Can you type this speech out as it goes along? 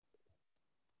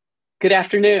Good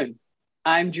afternoon.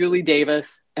 I'm Julie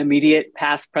Davis, immediate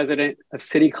past president of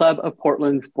City Club of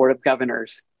Portland's Board of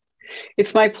Governors.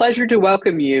 It's my pleasure to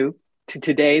welcome you to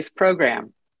today's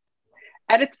program.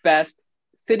 At its best,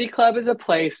 City Club is a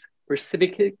place where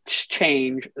civic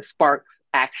change sparks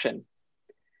action.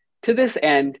 To this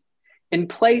end, in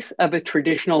place of a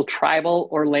traditional tribal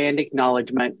or land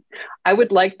acknowledgement, I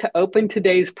would like to open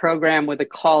today's program with a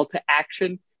call to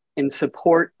action in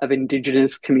support of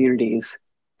Indigenous communities.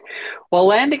 While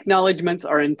land acknowledgements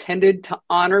are intended to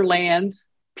honor lands,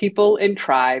 people, and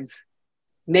tribes,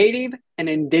 Native and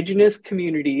Indigenous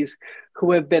communities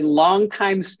who have been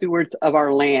longtime stewards of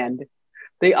our land,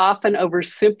 they often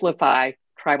oversimplify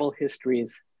tribal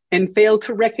histories and fail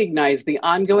to recognize the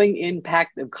ongoing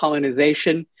impact of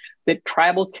colonization that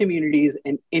tribal communities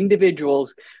and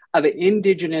individuals of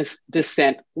Indigenous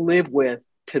descent live with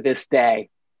to this day.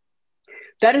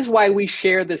 That is why we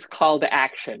share this call to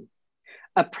action,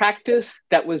 a practice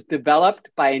that was developed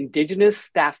by Indigenous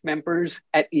staff members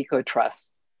at EcoTrust.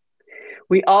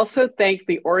 We also thank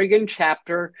the Oregon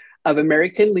chapter of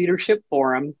American Leadership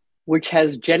Forum, which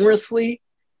has generously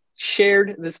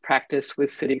shared this practice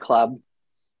with City Club.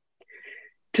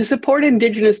 To support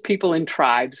Indigenous people and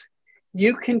tribes,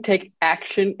 you can take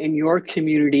action in your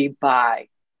community by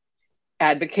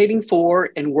advocating for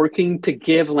and working to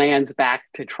give lands back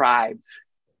to tribes,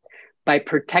 by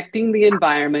protecting the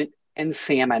environment and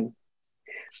salmon.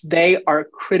 They are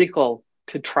critical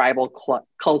to tribal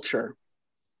culture.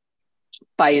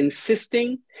 By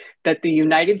insisting that the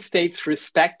United States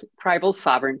respect tribal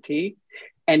sovereignty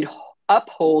and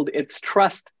uphold its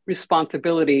trust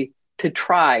responsibility to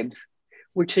tribes,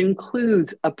 which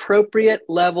includes appropriate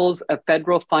levels of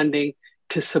federal funding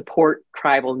to support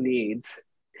tribal needs.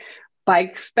 By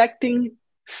expecting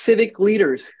civic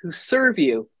leaders who serve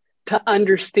you to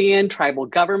understand tribal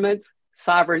governments,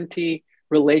 sovereignty,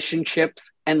 relationships,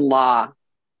 and law.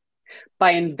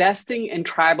 By investing in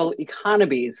tribal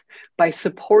economies, by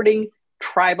supporting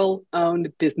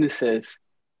tribal-owned businesses,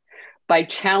 by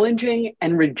challenging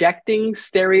and rejecting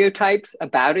stereotypes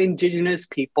about Indigenous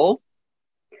people,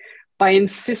 by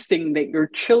insisting that your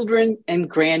children and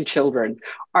grandchildren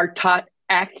are taught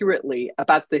accurately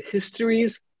about the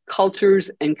histories, cultures,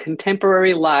 and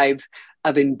contemporary lives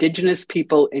of Indigenous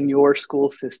people in your school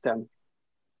system,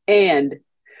 and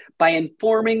by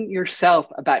informing yourself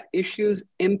about issues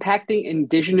impacting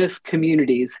Indigenous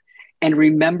communities and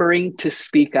remembering to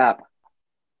speak up.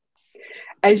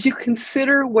 As you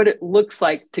consider what it looks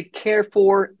like to care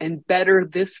for and better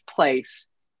this place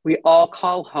we all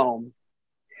call home,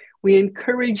 we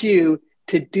encourage you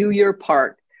to do your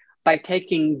part by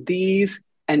taking these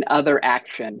and other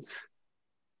actions.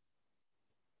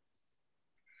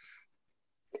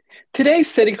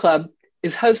 Today's City Club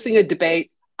is hosting a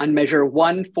debate on Measure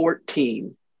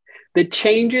 114, the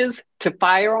Changes to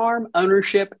Firearm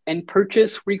Ownership and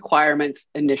Purchase Requirements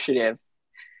Initiative.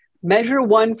 Measure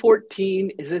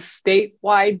 114 is a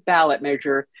statewide ballot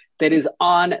measure that is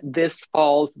on this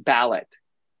fall's ballot.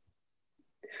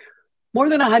 More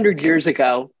than 100 years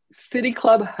ago, City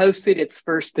Club hosted its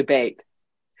first debate.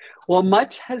 While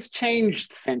much has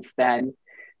changed since then,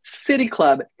 City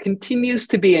Club continues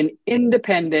to be an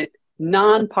independent,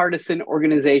 nonpartisan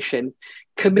organization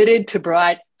committed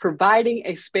to providing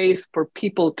a space for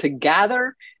people to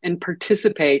gather and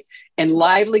participate in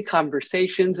lively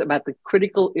conversations about the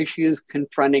critical issues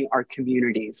confronting our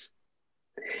communities.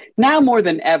 Now more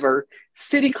than ever,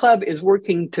 City Club is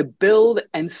working to build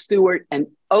and steward an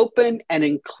open and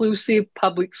inclusive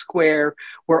public square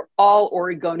where all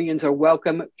Oregonians are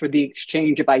welcome for the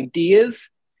exchange of ideas,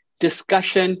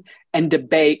 discussion, and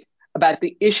debate about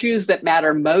the issues that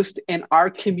matter most in our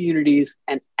communities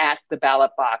and at the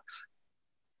ballot box.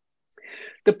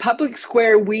 The public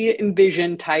square we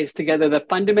envision ties together the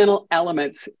fundamental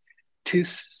elements to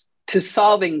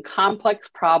solving complex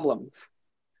problems.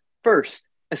 First,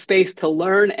 a space to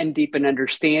learn and deepen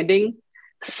understanding.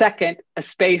 Second, a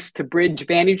space to bridge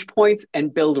vantage points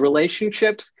and build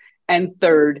relationships. And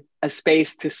third, a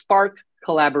space to spark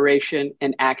collaboration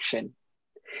and action.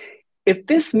 If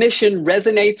this mission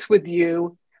resonates with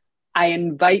you, I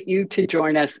invite you to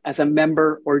join us as a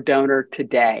member or donor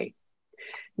today.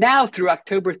 Now through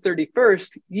October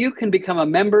 31st, you can become a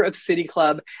member of City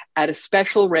Club at a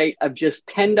special rate of just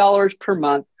 $10 per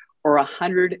month or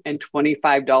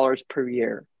 $125 per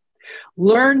year.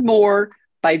 Learn more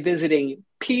by visiting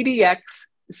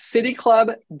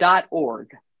pdxcityclub.org.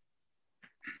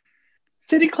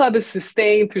 City Club is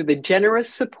sustained through the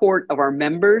generous support of our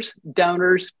members,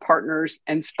 donors, partners,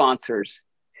 and sponsors.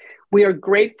 We are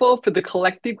grateful for the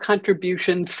collective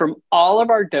contributions from all of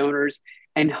our donors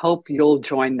and hope you'll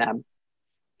join them.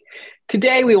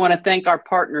 Today, we want to thank our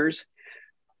partners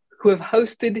who have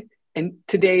hosted in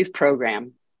today's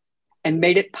program and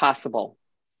made it possible,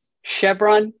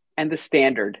 Chevron and The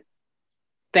Standard.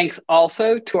 Thanks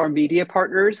also to our media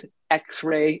partners,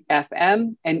 X-Ray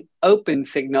FM and Open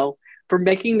Signal, for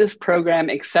making this program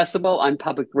accessible on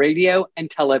public radio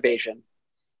and television.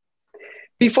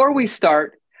 Before we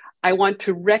start, I want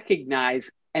to recognize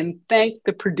and thank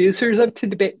the producers of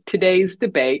today's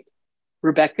debate,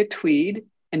 Rebecca Tweed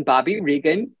and Bobby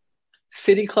Regan,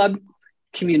 City Club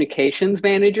Communications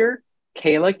Manager,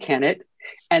 Kayla Kennett,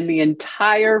 and the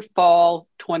entire Fall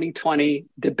 2020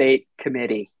 Debate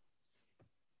Committee.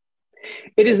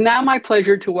 It is now my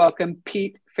pleasure to welcome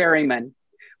Pete Ferryman,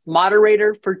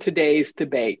 moderator for today's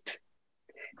debate.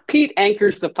 Pete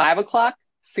anchors the 5 o'clock,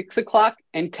 6 o'clock,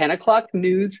 and 10 o'clock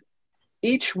news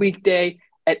each weekday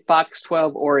at Fox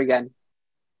 12 Oregon.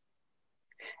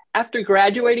 After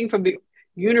graduating from the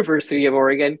University of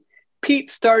Oregon, Pete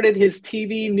started his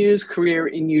TV news career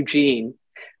in Eugene,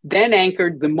 then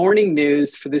anchored the morning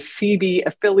news for the CB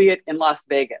affiliate in Las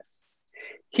Vegas.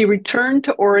 He returned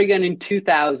to Oregon in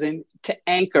 2000 to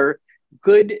anchor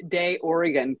Good Day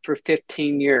Oregon for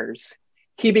 15 years.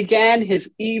 He began his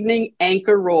evening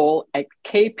anchor role at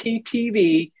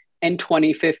KPTV in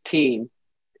 2015.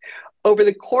 Over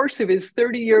the course of his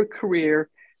 30-year career,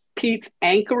 Pete's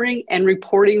anchoring and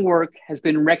reporting work has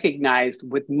been recognized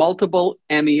with multiple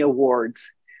Emmy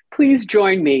Awards. Please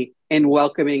join me in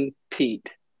welcoming Pete.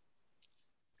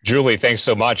 Julie, thanks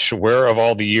so much. Where have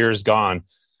all the years gone?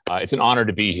 It's an honor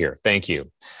to be here. Thank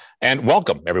you. And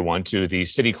welcome, everyone, to the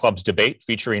City Club's debate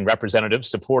featuring representatives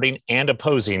supporting and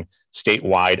opposing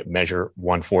statewide Measure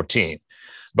 114.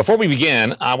 Before we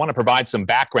begin, I want to provide some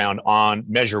background on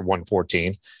Measure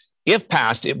 114. If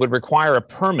passed, it would require a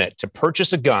permit to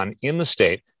purchase a gun in the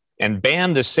state and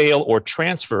ban the sale or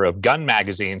transfer of gun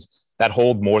magazines that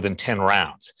hold more than 10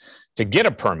 rounds. To get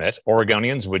a permit,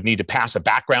 Oregonians would need to pass a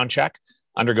background check,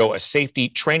 undergo a safety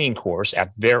training course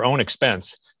at their own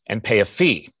expense, and pay a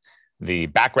fee. The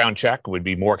background check would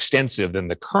be more extensive than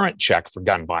the current check for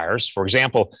gun buyers. For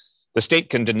example, the state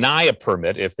can deny a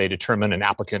permit if they determine an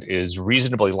applicant is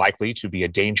reasonably likely to be a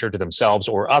danger to themselves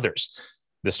or others.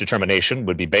 This determination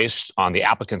would be based on the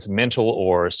applicant's mental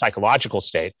or psychological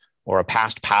state or a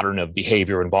past pattern of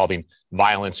behavior involving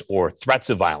violence or threats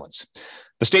of violence.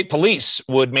 The state police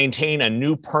would maintain a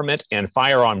new permit and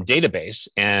firearm database,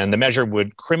 and the measure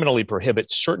would criminally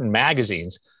prohibit certain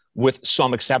magazines with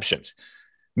some exceptions.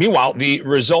 Meanwhile, the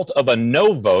result of a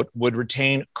no vote would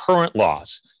retain current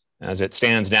laws. As it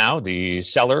stands now, the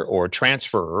seller or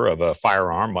transferor of a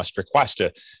firearm must request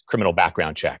a criminal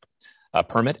background check. A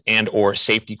permit and or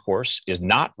safety course is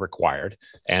not required,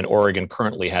 and Oregon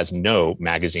currently has no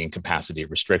magazine capacity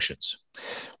restrictions.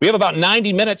 We have about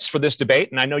 90 minutes for this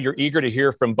debate, and I know you're eager to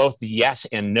hear from both the yes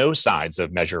and no sides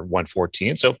of Measure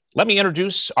 114. So let me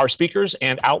introduce our speakers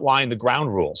and outline the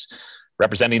ground rules.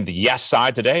 Representing the yes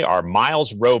side today are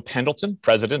Miles Rowe Pendleton,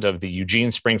 president of the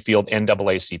Eugene Springfield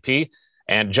NAACP,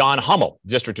 and John Hummel,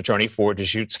 district attorney for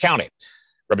Deschutes County.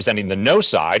 Representing the no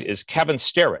side is Kevin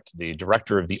Sterrett, the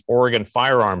director of the Oregon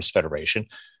Firearms Federation.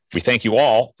 We thank you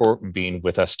all for being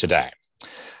with us today.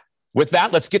 With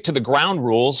that, let's get to the ground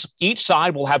rules. Each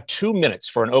side will have 2 minutes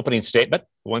for an opening statement.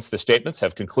 Once the statements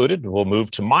have concluded, we'll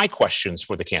move to my questions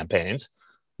for the campaigns.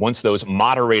 Once those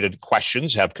moderated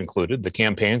questions have concluded, the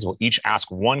campaigns will each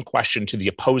ask one question to the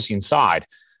opposing side.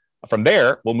 From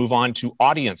there, we'll move on to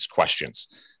audience questions.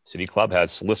 City Club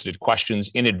has solicited questions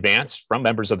in advance from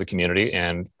members of the community,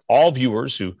 and all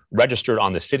viewers who registered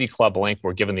on the City Club link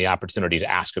were given the opportunity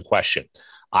to ask a question.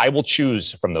 I will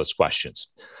choose from those questions.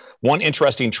 One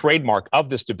interesting trademark of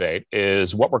this debate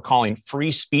is what we're calling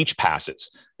free speech passes.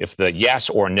 If the yes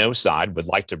or no side would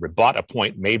like to rebut a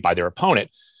point made by their opponent,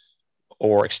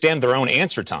 or extend their own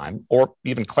answer time, or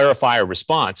even clarify a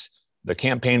response, the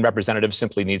campaign representative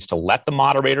simply needs to let the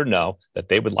moderator know that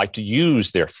they would like to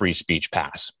use their free speech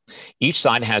pass. Each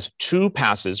side has 2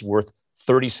 passes worth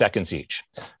 30 seconds each.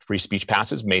 Free speech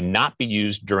passes may not be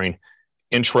used during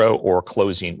intro or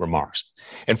closing remarks.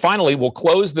 And finally, we'll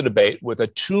close the debate with a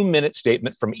 2-minute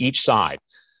statement from each side.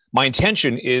 My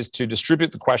intention is to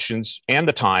distribute the questions and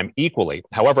the time equally.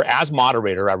 However, as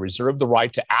moderator, I reserve the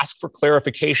right to ask for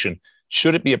clarification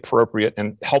should it be appropriate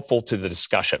and helpful to the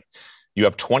discussion. You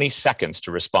have 20 seconds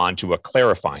to respond to a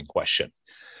clarifying question.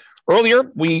 Earlier,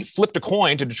 we flipped a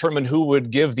coin to determine who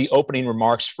would give the opening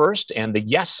remarks first, and the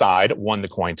yes side won the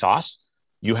coin toss.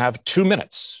 You have 2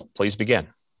 minutes. Please begin.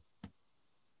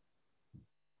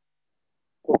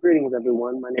 Okay, Greetings,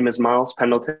 everyone. My name is Miles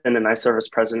Pendleton, and I serve as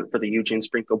president for the Eugene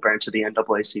Springfield branch of the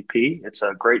NAACP. It's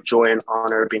a great joy and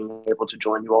honor being able to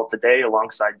join you all today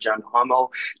alongside Jen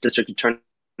Hummel, District Attorney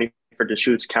for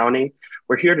Deschutes County.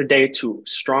 We're here today to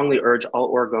strongly urge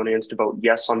all Oregonians to vote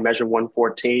yes on Measure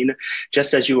 114.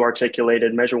 Just as you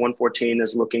articulated, Measure 114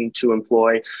 is looking to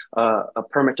employ a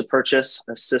permit to purchase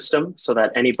a system so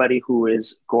that anybody who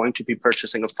is going to be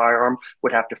purchasing a firearm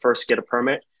would have to first get a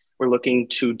permit. We're looking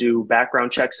to do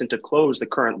background checks and to close the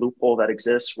current loophole that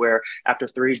exists where after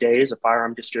 3 days, a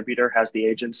firearm distributor has the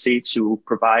agency to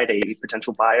provide a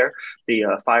potential buyer the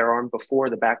firearm before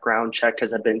the background check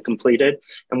has been completed.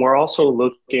 And we're also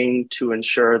looking to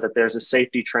ensure that there's a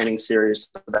safety training series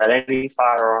so that any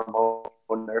firearm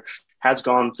owner has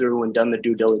gone through and done the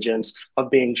due diligence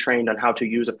of being trained on how to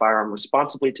use a firearm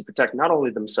responsibly to protect not only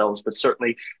themselves, but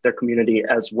certainly their community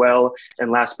as well.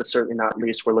 And last but certainly not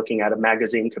least, we're looking at a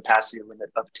magazine capacity limit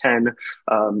of 10,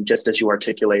 just as you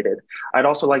articulated. I'd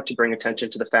also like to bring attention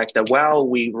to the fact that while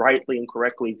we rightly and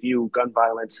correctly view gun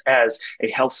violence as a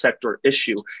health sector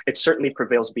issue, it certainly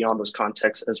prevails beyond those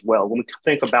contexts as well. When we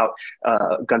think about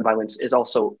gun violence, it's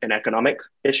also an economic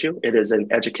issue. It is an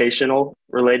educational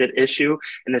related issue,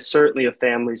 and it's certainly a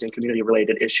families and community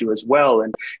related issue as well.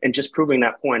 And just proving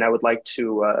that point, I would like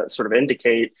to sort of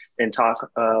indicate and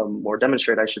talk or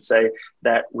demonstrate, I should say,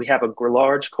 that we have a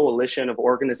large coalition of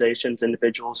organizations,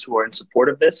 individuals who are in support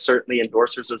of this, certainly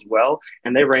endorsers as well.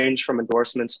 And they range from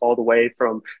endorsements all the way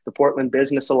from the Portland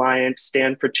Business Alliance,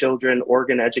 Stand for Children,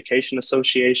 Oregon Education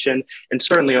Association, and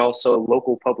certainly also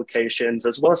local publications,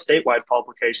 as well as statewide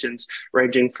publications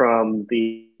ranging from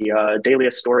the Daily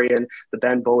Historian, the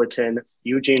Bend Bulletin,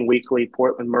 Eugene Weekly,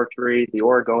 Portland Mercury, the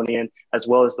Oregonian, as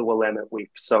well as the Willamette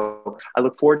Week. So I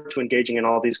look forward to engaging in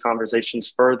all these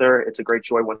conversations further. It's a great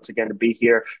joy once again to be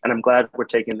here, and I'm glad we're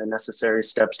taking the necessary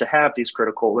steps to have these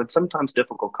critical and sometimes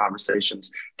difficult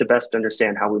conversations to best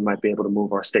understand how we might be able to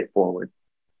move our state forward.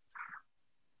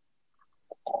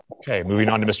 Okay, moving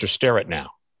on to Mr. Sterrett now.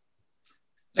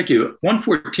 Thank you.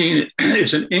 114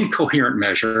 is an incoherent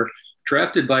measure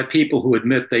drafted by people who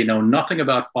admit they know nothing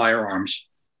about firearms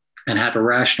and have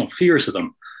irrational fears of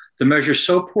them. The measure is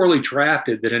so poorly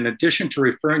drafted that in addition to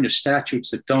referring to statutes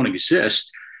that don't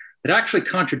exist, it actually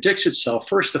contradicts itself,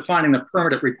 first defining the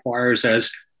permit it requires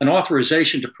as an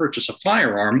authorization to purchase a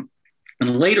firearm,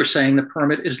 and later saying the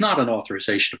permit is not an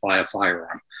authorization to buy a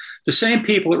firearm. The same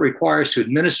people it requires to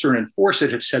administer and enforce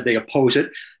it have said they oppose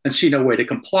it and see no way to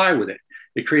comply with it.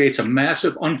 It creates a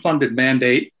massive unfunded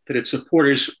mandate that its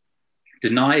supporters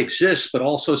deny exists, but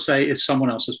also say is someone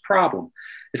else's problem.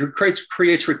 It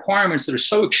creates requirements that are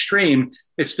so extreme,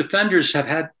 its defenders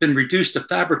have been reduced to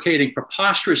fabricating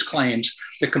preposterous claims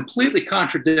that completely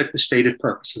contradict the stated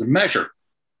purpose of the measure.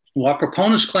 While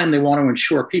proponents claim they want to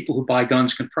ensure people who buy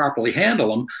guns can properly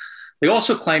handle them, they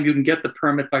also claim you can get the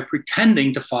permit by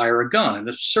pretending to fire a gun, an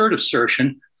absurd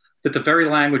assertion that the very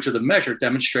language of the measure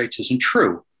demonstrates isn't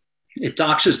true. It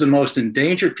doxes the most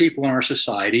endangered people in our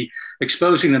society,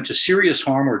 exposing them to serious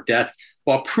harm or death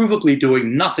while provably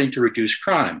doing nothing to reduce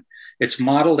crime. It's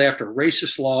modeled after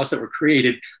racist laws that were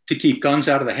created to keep guns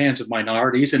out of the hands of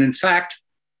minorities, and in fact,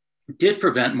 did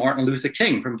prevent Martin Luther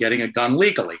King from getting a gun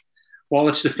legally. While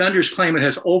its defenders claim it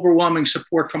has overwhelming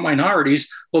support from minorities,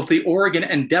 both the Oregon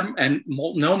and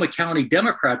Multnomah County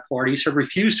Democrat parties have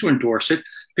refused to endorse it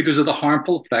because of the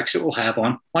harmful effects it will have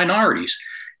on minorities.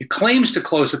 It claims to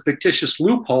close a fictitious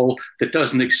loophole that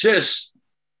doesn't exist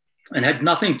and had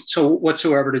nothing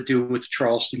whatsoever to do with the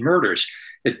Charleston murders.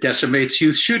 It decimates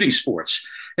youth shooting sports.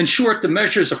 In short, the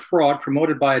measure is a fraud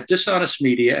promoted by a dishonest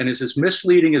media and is as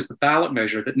misleading as the ballot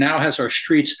measure that now has our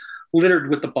streets littered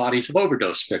with the bodies of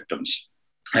overdose victims.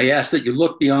 I ask that you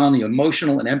look beyond the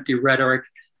emotional and empty rhetoric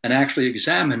and actually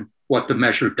examine what the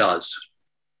measure does.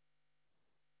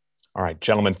 All right,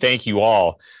 gentlemen, thank you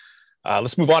all.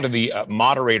 Let's move on to the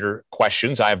moderator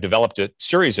questions. I have developed a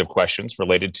series of questions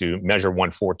related to Measure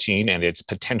 114 and its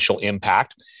potential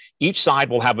impact. Each side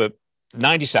will have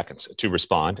 90 seconds to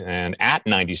respond, and at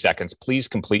 90 seconds, please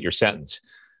complete your sentence.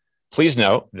 Please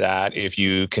note that if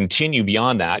you continue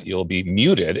beyond that, you'll be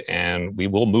muted and we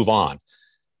will move on.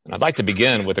 And I'd like to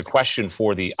begin with a question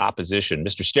for the opposition.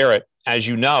 Mr. Sterrett, as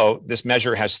you know, this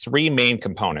measure has three main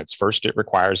components. First, it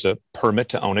requires a permit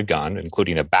to own a gun,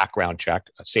 including a background check,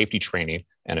 a safety training,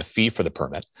 and a fee for the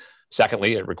permit.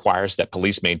 Secondly, it requires that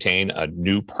police maintain a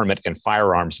new permit and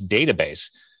firearms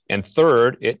database. And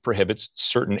third, it prohibits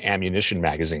certain ammunition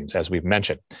magazines, as we've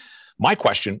mentioned. My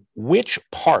question, which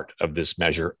part of this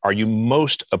measure are you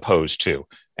most opposed to?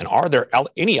 And are there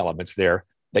any elements there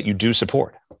that you do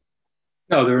support?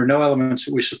 No, there are no elements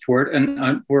that we support,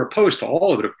 and we're opposed to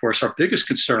all of it, of course. Our biggest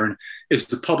concern is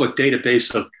the public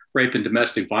database of rape and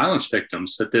domestic violence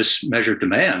victims that this measure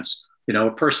demands. You know,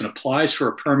 a person applies for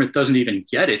a permit, doesn't even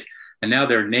get it, and now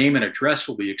their name and address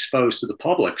will be exposed to the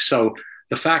public. So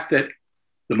the fact that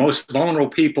the most vulnerable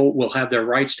people will have their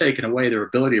rights taken away, their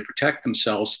ability to protect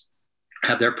themselves,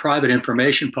 have their private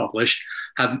information published,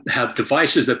 have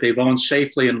devices that they've owned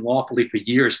safely and lawfully for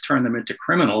years, turn them into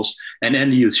criminals and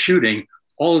end youth shooting.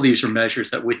 All of these are measures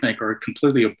that we think are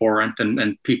completely abhorrent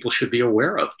and people should be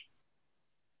aware of.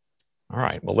 All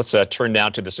right. Well, let's turn now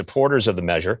to the supporters of the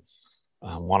measure.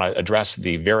 I want to address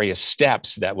the various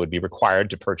steps that would be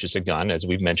required to purchase a gun. As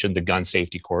we've mentioned, the gun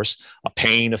safety course,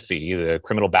 paying a fee, the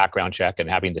criminal background check, and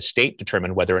having the state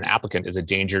determine whether an applicant is a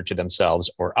danger to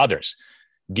themselves or others.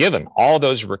 Given all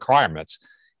those requirements,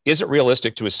 is it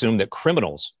realistic to assume that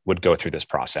criminals would go through this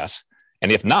process?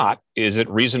 And if not, is it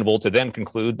reasonable to then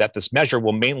conclude that this measure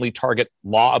will mainly target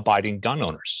law-abiding gun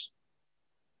owners?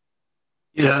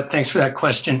 Yeah, thanks for that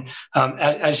question.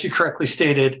 As you correctly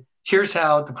stated, here's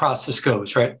how the process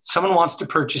goes, right? Someone wants to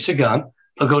purchase a gun.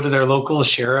 They'll go to their local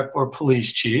sheriff or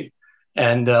police chief,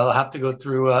 and they'll have to go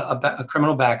through a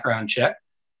criminal background check.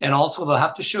 And also they'll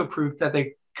have to show proof that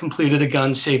they completed a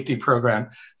gun safety program.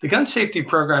 The gun safety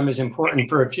program is important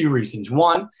for a few reasons.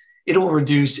 One, it will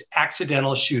reduce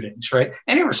accidental shootings, right?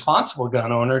 Any responsible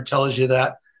gun owner tells you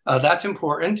that that's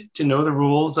important to know the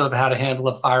rules of how to handle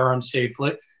a firearm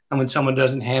safely. And when someone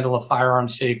doesn't handle a firearm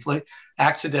safely,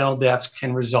 accidental deaths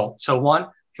can result. So one,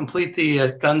 complete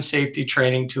the gun safety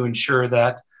training to ensure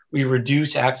that we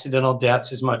reduce accidental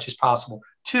deaths as much as possible.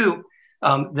 Two,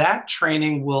 that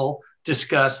training will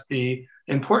discuss the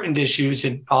important issues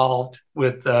involved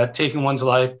with taking one's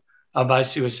life by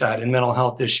suicide and mental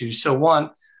health issues. So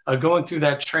one, going through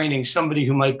that training, somebody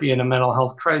who might be in a mental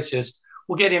health crisis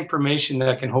will get information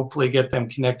that can hopefully get them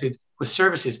connected with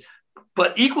services.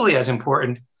 But equally as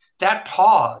important, that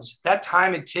pause, that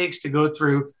time it takes to go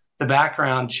through the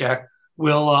background check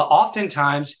will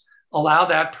oftentimes allow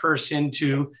that person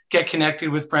to get connected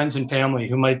with friends and family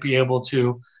who might be able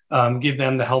to give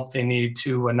them the help they need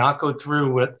to not go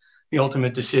through with the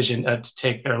ultimate decision to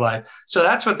take their life. So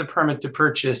that's what the permit to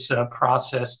purchase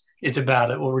process is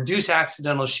about. It will reduce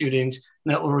accidental shootings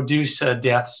and it will reduce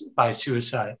deaths by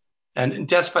suicide. And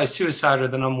deaths by suicide are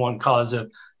the number one cause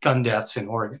of gun deaths in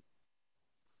Oregon.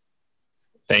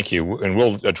 Thank you. And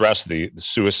we'll address the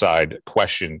suicide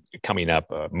question coming up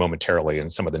momentarily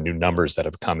and some of the new numbers that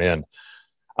have come in.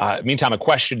 Meantime, a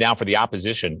question now for the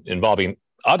opposition involving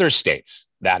other states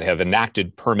that have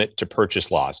enacted permit to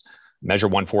purchase laws. Measure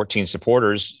 114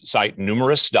 supporters cite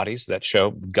numerous studies that show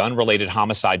gun-related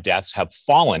homicide deaths have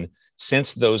fallen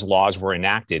since those laws were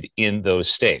enacted in those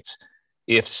states.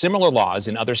 If similar laws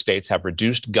in other states have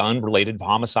reduced gun-related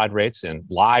homicide rates and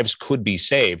lives could be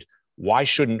saved, why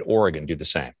shouldn't Oregon do the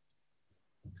same?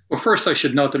 Well, first, I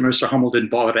should note that Mr. Hummel didn't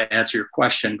bother to answer your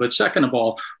question. But second of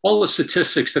all the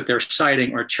statistics that they're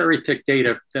citing are cherry-picked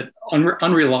data that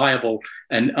unreliable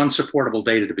and unsupportable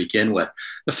data to begin with.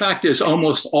 The fact is,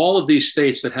 almost all of these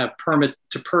states that have permit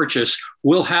to purchase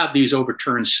will have these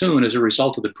overturned soon as a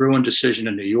result of the Bruen decision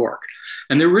in New York.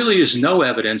 And there really is no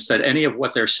evidence that any of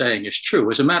what they're saying is true.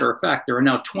 As a matter of fact, there are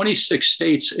now 26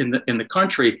 states in the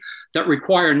country that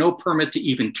require no permit to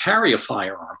even carry a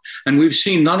firearm. And we've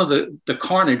seen none of the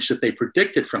carnage that they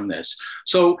predicted from this.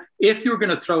 So if you're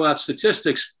going to throw out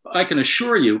statistics, I can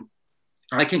assure you,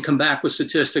 I can come back with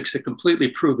statistics that completely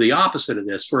prove the opposite of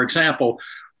this. For example,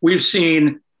 we've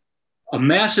seen a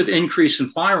massive increase in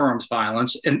firearms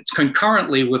violence, and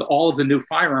concurrently with all of the new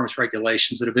firearms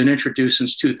regulations that have been introduced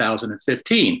since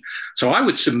 2015. So I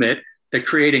would submit that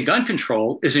creating gun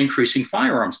control is increasing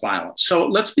firearms violence. So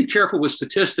let's be careful with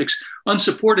statistics,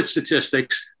 unsupported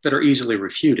statistics that are easily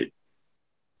refuted.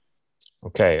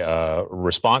 Okay,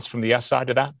 response from the yes side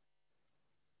to that?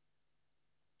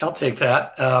 I'll take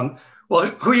that. Well,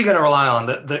 who are you going to rely on?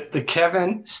 The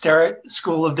Kevin Starrett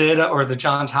School of Data or the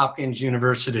Johns Hopkins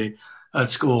University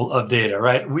School of Data,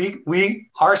 right?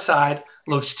 Our side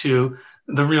looks to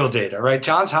the real data, right?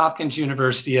 Johns Hopkins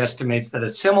University estimates that a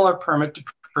similar permit to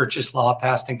purchase law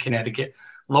passed in Connecticut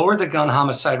lowered the gun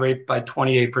homicide rate by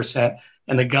 28%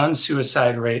 and the gun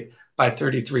suicide rate by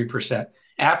 33%.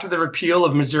 After the repeal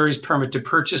of Missouri's permit to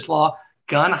purchase law,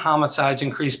 gun homicides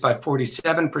increased by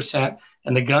 47%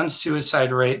 and the gun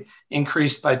suicide rate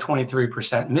increased by 23%.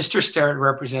 Mr. Starrett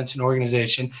represents an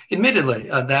organization, admittedly,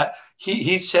 that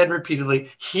he said repeatedly,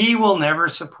 he will never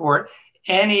support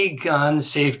any gun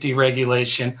safety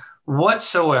regulation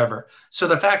whatsoever. So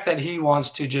the fact that he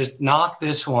wants to just knock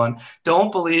this one,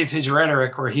 don't believe his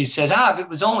rhetoric where he says, if it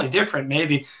was only different,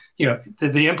 maybe,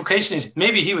 the implication is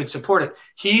maybe he would support it.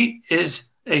 He is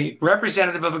a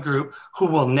representative of a group who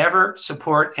will never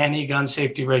support any gun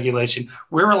safety regulation.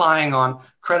 We're relying on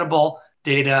credible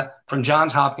data from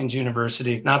Johns Hopkins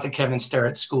University, not the Kevin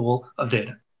Starrett School of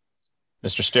Data.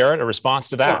 Mr. Starrett, a response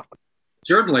to that? Yeah,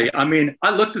 certainly. I mean, I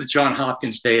looked at the Johns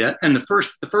Hopkins data, and the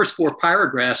first 4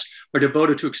 paragraphs are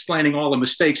devoted to explaining all the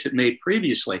mistakes it made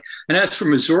previously. And as for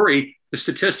Missouri, the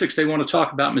statistics they want to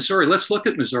talk about Missouri, let's look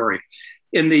at Missouri.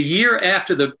 In the year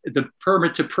after the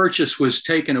permit to purchase was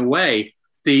taken away,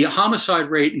 the homicide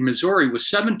rate in Missouri was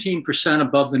 17%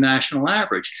 above the national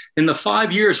average. In the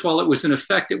 5 years while it was in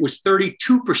effect, it was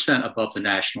 32% above the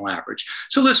national average.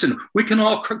 So listen, we can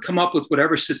all come up with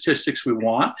whatever statistics we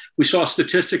want. We saw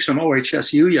statistics from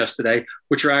OHSU yesterday,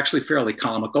 which are actually fairly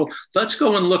comical. Let's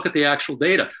go and look at the actual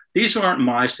data. These aren't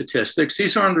my statistics.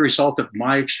 These aren't the result of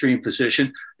my extreme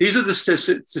position. These are the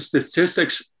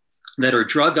statistics that are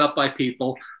drug up by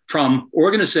people from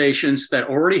organizations that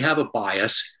already have a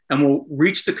bias and will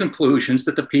reach the conclusions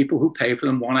that the people who pay for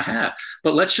them want to have.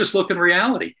 But let's just look in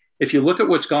reality. If you look at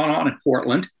what's gone on in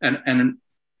Portland and in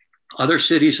other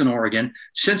cities in Oregon,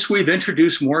 since we've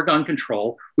introduced more gun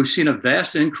control, we've seen a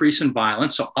vast increase in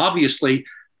violence. So obviously,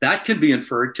 that can be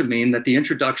inferred to mean that the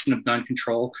introduction of gun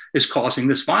control is causing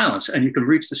this violence. And you can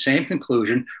reach the same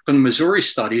conclusion from the Missouri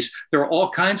studies. There are all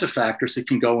kinds of factors that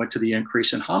can go into the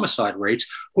increase in homicide rates,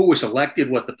 who was elected,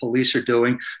 what the police are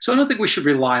doing. So I don't think we should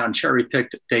rely on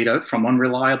cherry-picked data from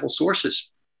unreliable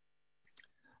sources.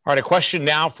 All right, a question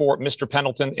now for Mr.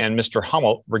 Pendleton and Mr.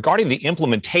 Hummel regarding the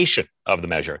implementation of the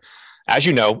measure. As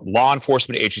you know, law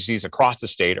enforcement agencies across the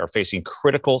state are facing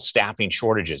critical staffing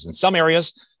shortages. In some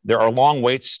areas, there are long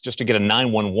waits just to get a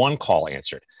 911 call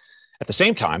answered. At the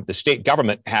same time, the state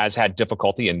government has had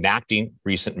difficulty enacting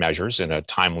recent measures in a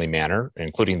timely manner,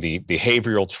 including the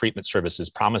behavioral treatment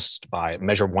services promised by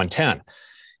Measure 110.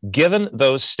 Given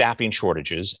those staffing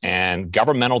shortages and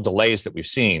governmental delays that we've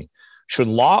seen, should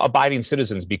law-abiding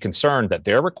citizens be concerned that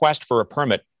their request for a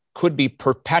permit could be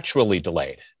perpetually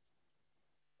delayed?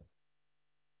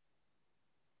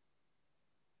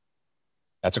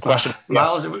 That's a question.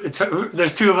 Miles,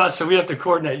 there's 2 of us, so we have to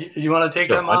coordinate. You want to take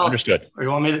that, Miles? Understood. Or you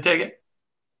want me to take it?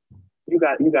 You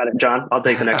got it, John. I'll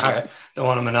take the next one. Right. Don't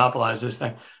want to monopolize this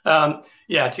thing.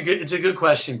 It's a good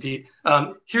question, Pete.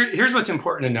 Here's what's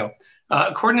important to know.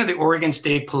 According to the Oregon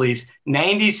State Police,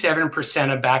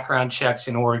 97% of background checks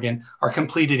in Oregon are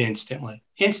completed instantly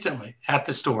at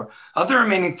the store. Of the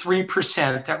remaining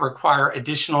 3% that require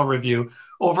additional review,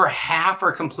 over half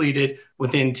are completed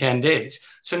within 10 days.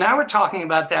 So now we're talking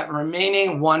about that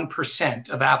remaining 1%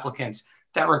 of applicants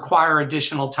that require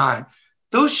additional time.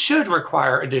 Those should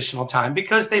require additional time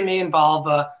because they may involve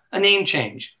a name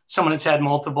change. Someone has had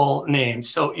multiple names,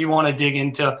 so you want to dig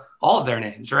into all of their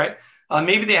names, right?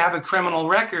 Maybe they have a criminal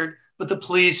record, but the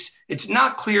police, it's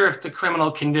not clear if the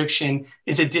criminal conviction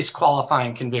is a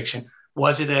disqualifying conviction.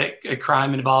 Was it a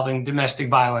crime involving domestic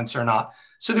violence or not?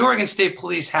 So the Oregon State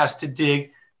Police has to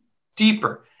dig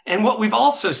deeper. And what we've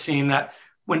also seen that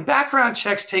when background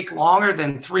checks take longer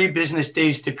than 3 business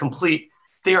days to complete,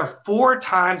 they are 4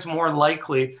 times more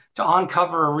likely to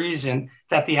uncover a reason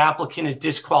that the applicant is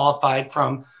disqualified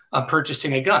from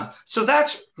purchasing a gun. So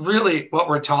that's really what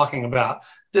we're talking about.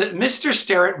 Mr.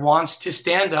 Starrett wants to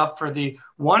stand up for the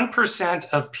 1%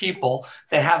 of people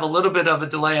that have a little bit of a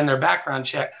delay in their background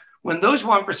check, when those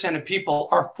 1% of people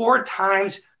are 4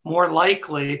 times more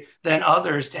likely than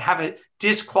others to have a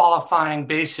disqualifying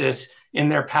basis in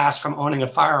their past from owning a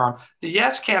firearm. The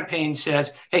Yes campaign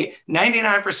says, hey,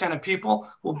 99% of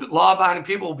people, law-abiding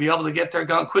people will be able to get their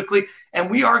gun quickly,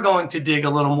 and we are going to dig a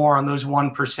little more on those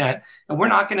 1%, and we're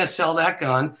not going to sell that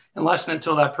gun unless and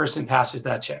until that person passes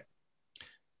that check.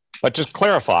 But just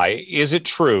clarify, is it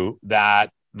true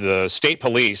that the state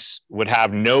police would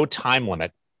have no time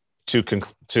limit to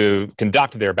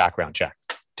conduct their background check,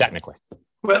 technically?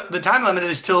 Well, the time limit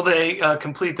is till they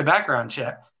complete the background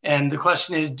check. And the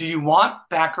question is, do you want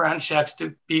background checks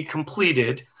to be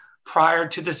completed prior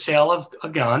to the sale of a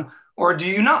gun, or do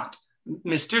you not?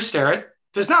 Mr. Starrett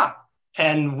does not,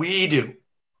 and we do.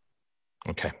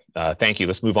 Okay, thank you.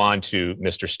 Let's move on to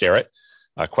Mr. Starrett.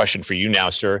 A question for you now,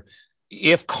 sir.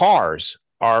 If cars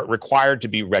are required to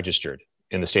be registered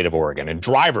in the state of Oregon and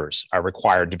drivers are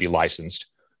required to be licensed,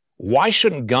 why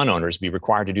shouldn't gun owners be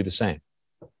required to do the same?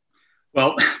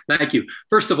 Well, thank you.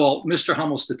 First of all, Mr.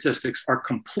 Hummel's statistics are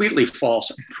completely false,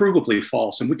 provably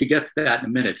false, and we could get to that in a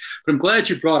minute. But I'm glad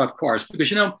you brought up cars because,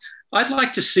 you know, I'd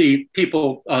like to see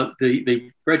people,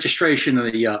 the registration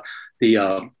and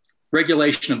the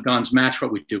regulation of guns match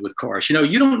what we do with cars. You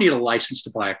don't need a license to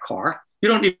buy a car. You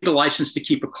don't need a license to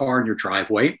keep a car in your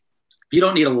driveway. You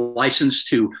don't need a license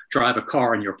to drive a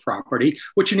car on your property.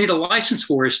 What you need a license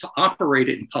for is to operate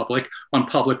it in public on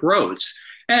public roads.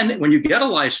 And when you get a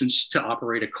license to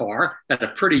operate a car at a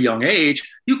pretty young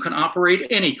age, you can operate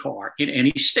any car in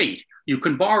any state. You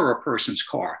can borrow a person's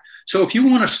car. So if you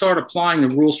want to start applying the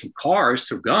rules from cars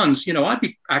to guns, I'd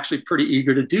be actually pretty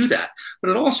eager to do that.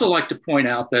 But I'd also like to point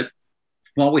out that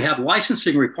while we have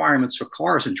licensing requirements for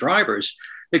cars and drivers,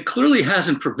 it clearly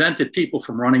hasn't prevented people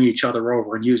from running each other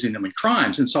over and using them in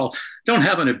crimes. And so I don't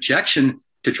have an objection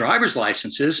to driver's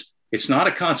licenses. It's not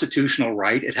a constitutional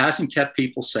right. It hasn't kept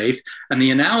people safe. And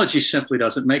the analogy simply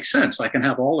doesn't make sense. I can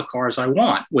have all the cars I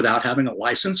want without having a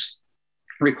license,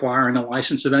 requiring a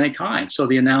license of any kind. So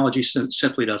the analogy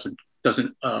simply doesn't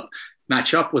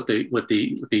match up with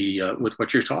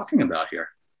what you're talking about here.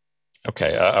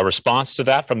 Okay, a response to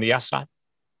that from the yes side?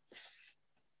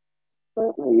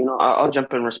 I'll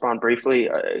jump in and respond briefly.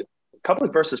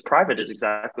 Public versus private is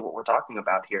exactly what we're talking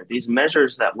about here. These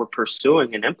measures that we're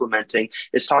pursuing and implementing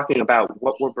is talking about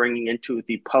what we're bringing into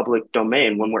the public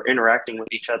domain when we're interacting with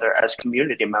each other as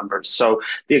community members. So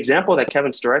the example that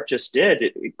Kevin Starrett just did,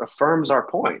 it affirms our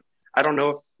point. I don't know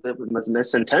if it was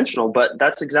misintentional, but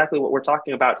that's exactly what we're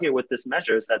talking about here with this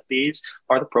measure, is that these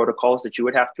are the protocols that you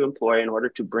would have to employ in order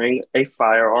to bring a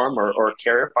firearm or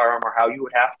carry a firearm, or how you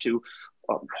would have to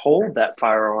hold that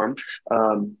firearm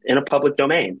in a public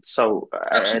domain. So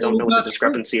I don't know what the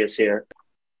discrepancy is here.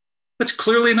 That's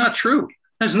clearly not true.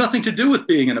 It has nothing to do with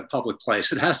being in a public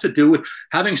place. It has to do with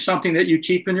having something that you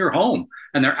keep in your home,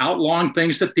 and they're outlawing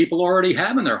things that people already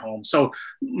have in their home. So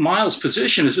Miles'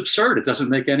 position is absurd. It doesn't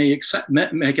make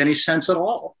any sense at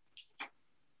all.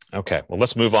 Okay, well,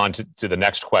 let's move on to the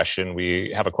next question.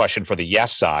 We have a question for the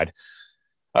yes side.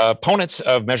 Opponents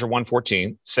of Measure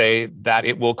 114 say that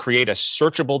it will create a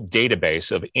searchable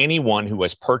database of anyone who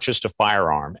has purchased a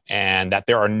firearm, and that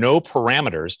there are no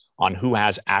parameters on who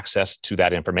has access to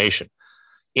that information.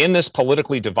 In this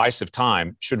politically divisive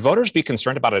time, should voters be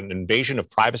concerned about an invasion of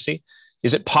privacy?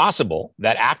 Is it possible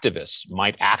that activists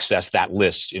might access that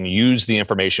list and use the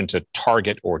information to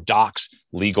target or dox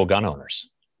legal gun owners?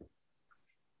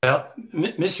 Well,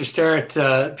 Mr.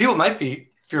 Starrett, people might be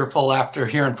fearful after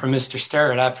hearing from Mr.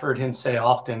 Starrett. I've heard him say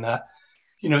often that,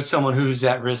 someone who's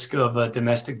at risk of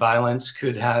domestic violence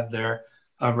could have their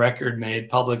record made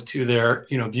public to their,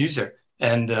 abuser.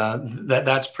 And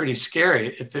that's pretty scary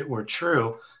if it were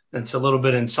true. It's a little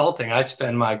bit insulting. I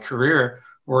spend my career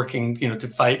working, to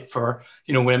fight for,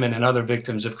 women and other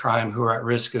victims of crime who are at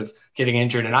risk of getting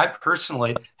injured. And I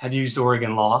personally have used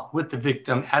Oregon law with the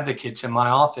victim advocates in my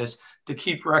office to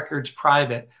keep records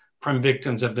private from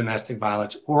victims of domestic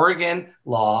violence. Oregon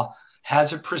law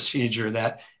has a procedure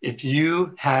that if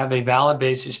you have a valid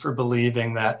basis for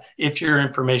believing that if your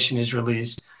information is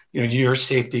released, your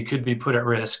safety could be put at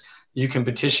risk, you can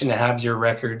petition to have your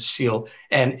records sealed.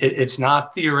 And it's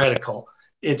not theoretical.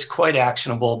 It's quite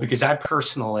actionable, because I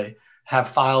personally have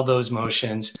filed those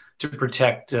motions to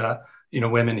protect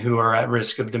women who are at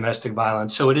risk of domestic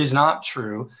violence. So it is not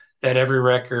true that every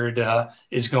record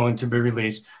is going to be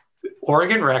released.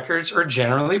 Oregon records are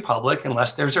generally public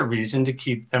unless there's a reason to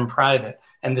keep them private,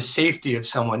 and the safety of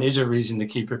someone is a reason to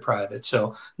keep it private.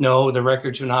 So no, the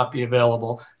records will not be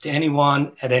available to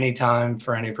anyone at any time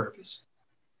for any purpose.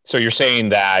 So you're saying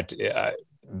that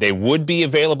they would be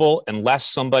available unless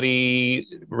somebody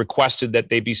requested that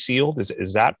they be sealed?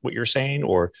 Is that what you're saying,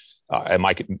 or am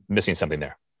I missing something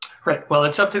there? Right. Well,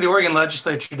 it's up to the Oregon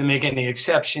legislature to make any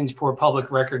exceptions for public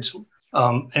records.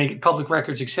 Any public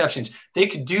records exceptions. They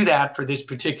could do that for this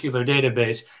particular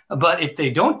database. But if they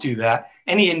don't do that,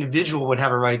 any individual would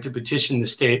have a right to petition the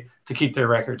state to keep their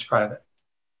records private.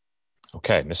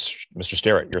 Okay, Mr.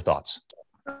 Starrett, your thoughts?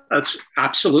 That's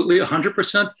absolutely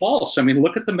 100% false. I mean,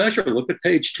 look at the measure. Look at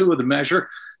page 2 of the measure,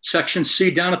 section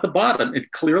C down at the bottom.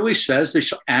 It clearly says they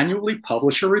shall annually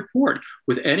publish a report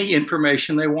with any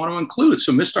information they want to include.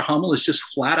 So Mr. Hummel is just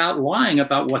flat out lying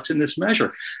about what's in this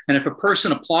measure. And if a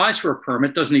person applies for a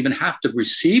permit, doesn't even have to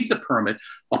receive the permit,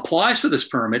 applies for this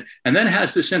permit, and then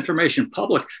has this information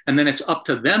public, and then it's up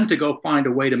to them to go find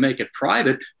a way to make it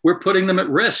private, we're putting them at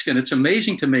risk. And it's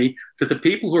amazing to me that the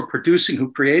people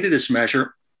who created this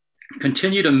measure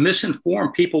continue to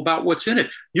misinform people about what's in it.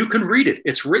 You can read it.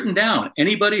 It's written down.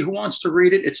 Anybody who wants to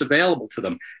read it, it's available to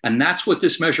them. And that's what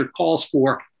this measure calls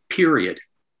for, period.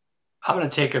 I'm going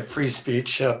to take a free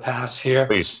speech pass here.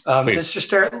 Please. Mr.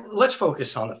 Starrett, let's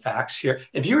focus on the facts here.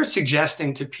 If you're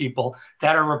suggesting to people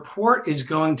that a report is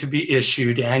going to be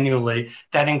issued annually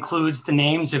that includes the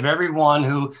names of everyone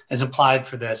who has applied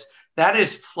for this, That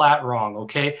is flat wrong,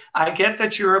 okay? I get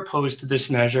that you're opposed to this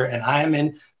measure, and I am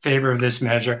in favor of this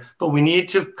measure, but we need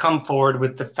to come forward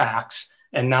with the facts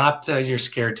and not your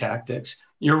scare tactics.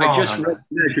 You're wrong. I just read the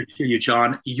measure to you,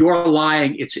 John. You're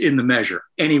lying. It's in the measure.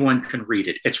 Anyone can read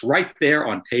it. It's right there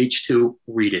on page 2.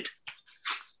 Read it.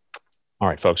 All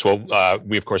right, folks. Well,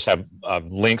 we, of course, have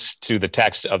links to the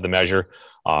text of the measure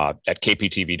at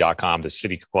kptv.com. The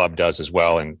City Club does as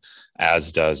well, and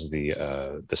as does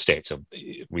the state. So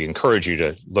we encourage you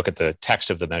to look at the text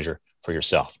of the measure for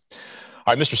yourself.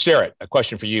 All right, Mr. Sterrett, a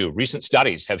question for you. Recent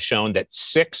studies have shown that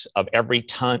 6 of every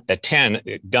 10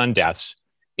 gun deaths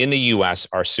in the U.S.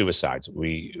 are suicides.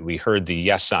 We heard the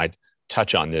Yes side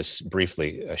touch on this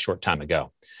briefly a short time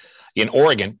ago. In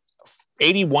Oregon,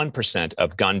 81%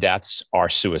 of gun deaths are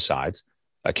suicides,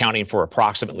 accounting for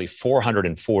approximately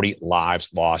 440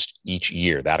 lives lost each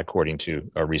year, that according to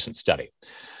a recent study.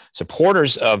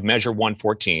 Supporters of Measure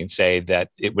 114 say that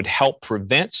it would help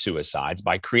prevent suicides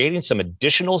by creating some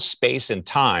additional space and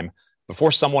time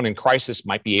before someone in crisis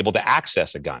might be able to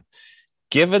access a gun.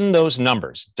 Given those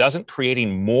numbers, doesn't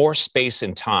creating more space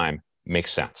and time make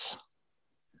sense?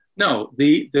 No,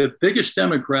 the biggest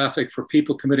demographic for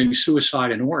people committing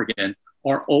suicide in Oregon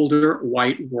are older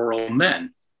white rural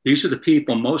men. These are the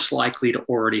people most likely to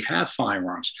already have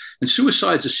firearms. And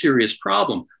suicide is a serious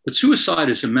problem, but suicide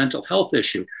is a mental health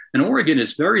issue. And Oregon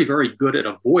is very, very good at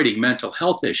avoiding mental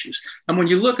health issues. And when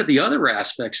you look at the other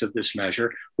aspects of this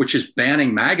measure, which is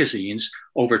banning magazines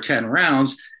over 10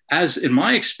 rounds, as in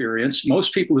my experience,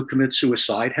 most people who commit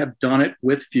suicide have done it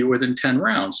with fewer than 10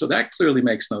 rounds. So that clearly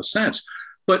makes no sense.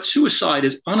 But suicide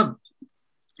is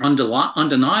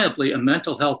undeniably a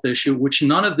mental health issue, which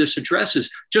none of this addresses,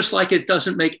 just like it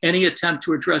doesn't make any attempt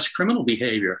to address criminal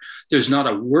behavior. There's not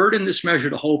a word in this measure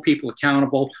to hold people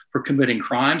accountable for committing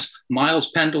crimes.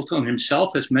 Miles Pendleton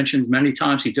himself has mentioned many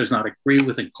times he does not agree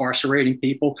with incarcerating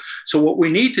people. So what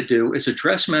we need to do is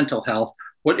address mental health.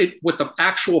 What the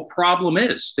actual problem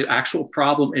is. The actual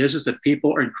problem is that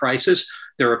people are in crisis.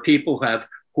 There are people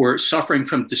who are suffering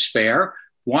from despair.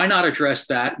 Why not address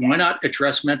that? Why not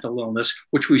address mental illness,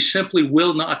 which we simply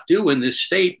will not do in this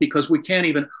state because we can't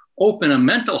even open a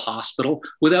mental hospital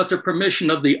without the permission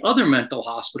of the other mental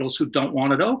hospitals who don't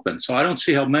want it open. So I don't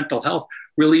see how mental health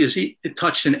really is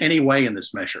touched in any way in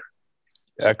this measure.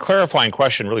 A clarifying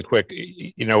question really quick.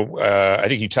 I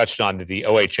think you touched on the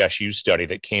OHSU study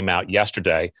that came out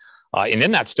yesterday. And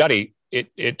in that study,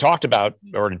 it talked about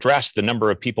or addressed the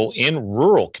number of people in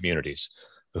rural communities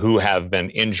who have been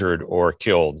injured or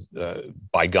killed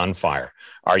by gunfire.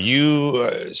 Are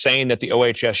you saying that the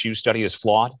OHSU study is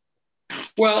flawed?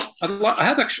 Well,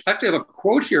 I actually have a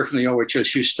quote here from the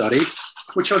OHSU study,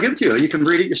 which I'll give to you. You can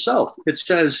read it yourself. It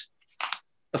says,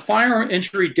 the firearm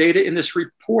injury data in this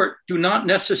report do not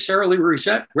necessarily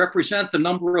represent the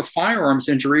number of firearms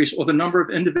injuries or the number of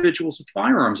individuals with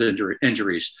firearms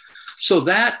injuries. So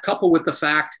that, coupled with the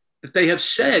fact that they have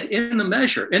said in the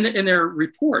measure, in their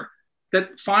report,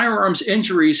 that firearms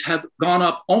injuries have gone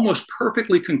up almost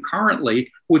perfectly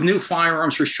concurrently with new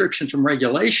firearms restrictions and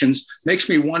regulations, makes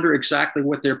me wonder exactly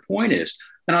what their point is.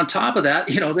 And on top of that,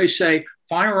 they say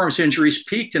firearms injuries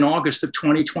peaked in August of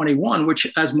 2021, which,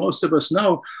 as most of us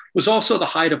know, was also the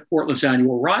height of Portland's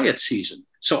annual riot season.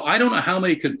 So I don't know how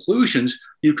many conclusions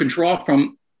you can draw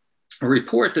from a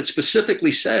report that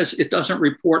specifically says it doesn't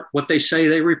report what they say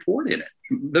they report in it.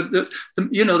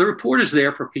 The report is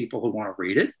there for people who want to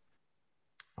read it.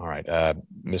 All right,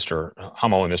 Mr.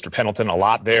 Hummel and Mr. Pendleton, a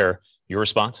lot there. Your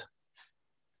response?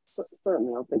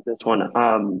 Certainly, I'll take this one.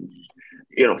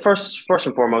 First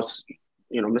and foremost,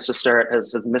 Mr. Sterrett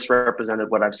has misrepresented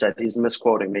what I've said. He's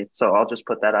misquoting me. So I'll just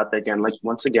put that out there again.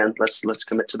 Once again, let's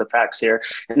commit to the facts here.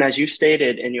 And as you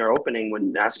stated in your opening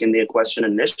when asking the question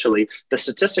initially, the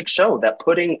statistics show that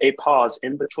putting a pause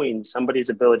in between somebody's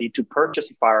ability to purchase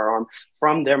a firearm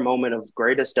from their moment of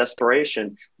greatest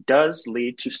desperation does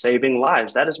lead to saving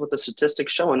lives. That is what the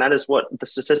statistics show, and that is what the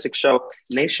statistics show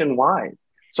nationwide.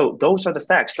 So those are the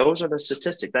facts. Those are the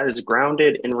statistics. That is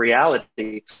grounded in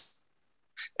reality.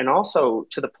 And also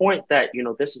to the point that,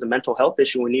 this is a mental health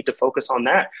issue, we need to focus on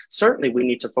that. Certainly we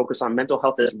need to focus on mental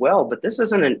health as well, but this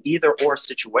isn't an either or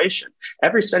situation.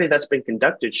 Every study that's been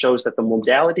conducted shows that the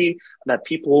modality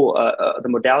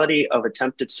of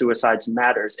attempted suicides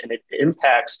matters, and it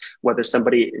impacts whether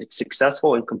somebody is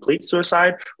successful in complete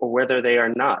suicide or whether they are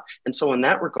not. And so in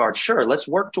that regard, sure, let's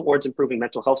work towards improving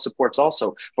mental health supports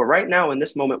also. But right now in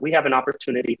this moment, we have an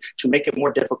opportunity to make it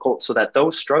more difficult so that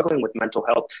those struggling with mental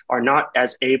health are not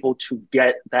as able to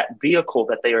get that vehicle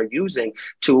that they are using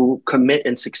to commit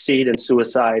and succeed in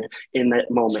suicide in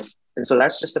that moment. And so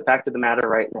that's just the fact of the matter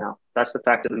right now. That's the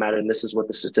fact of the matter. And this is what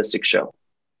the statistics show.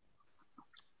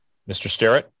 Mr.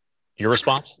 Sterrett, your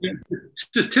response?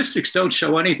 Statistics don't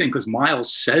show anything because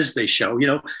Miles says they show.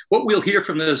 What we'll hear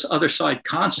from this other side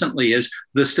constantly is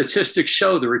the statistics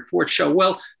show, the reports show.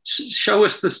 Well, show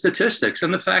us the statistics.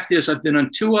 And the fact is, I've been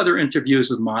on 2 other interviews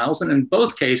with Miles, and in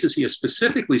both cases, he has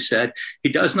specifically said he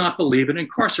does not believe in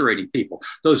incarcerating people.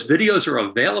 Those videos are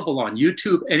available on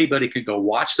YouTube. Anybody can go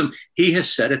watch them. He has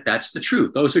said it. That's the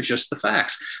truth. Those are just the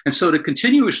facts. And so to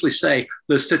continuously say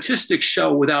the statistics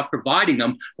show without providing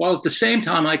them, while at the same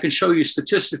time I can show you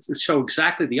statistics that show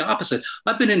exactly the opposite.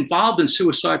 I've been involved in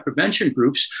suicide prevention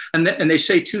groups, and they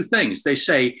say 2 things. They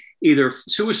say either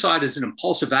suicide is an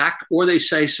impulsive act, or they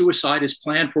say suicide is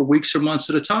planned for weeks or months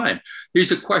at a time.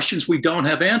 These are questions we don't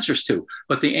have answers to,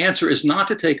 but the answer is not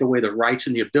to take away the rights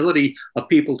and the ability of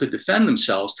people to defend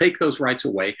themselves, take those rights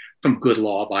away from good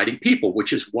law-abiding people,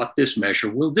 which is what this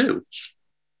measure will do.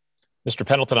 Mr.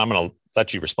 Pendleton, I'm going to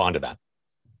let you respond to that.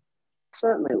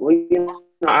 Certainly. Well,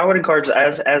 I would encourage,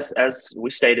 as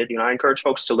we stated, I encourage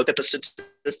folks to look at the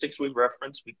statistics we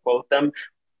reference, we quote them.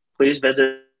 Please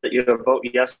visit your Vote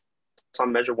Yes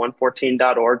on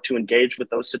measure114.org to engage with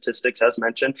those statistics as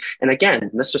mentioned. And again,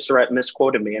 Mr. Sterrett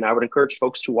misquoted me, and I would encourage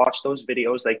folks to watch those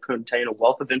videos. They contain a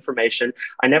wealth of information.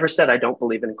 I never said I don't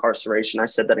believe in incarceration. I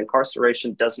said that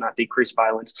incarceration does not decrease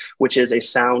violence, which is a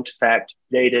sound fact,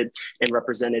 dated and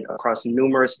represented across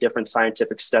numerous different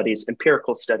scientific studies,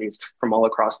 empirical studies from all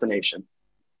across the nation.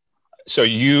 So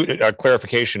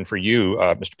clarification for you,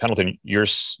 Mr. Pendleton, you're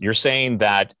saying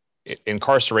that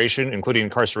incarceration, including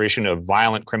incarceration of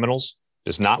violent criminals,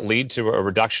 does not lead to a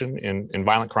reduction in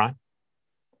violent crime?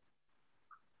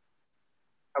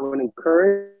 I would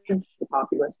encourage the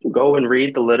populace to go and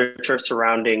read the literature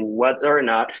surrounding whether or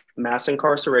not mass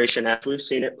incarceration, as we've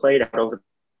seen it played out over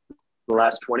the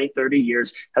last 20, 30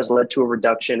 years, has led to a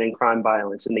reduction in crime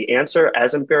violence. And the answer,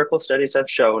 as empirical studies have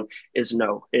shown, is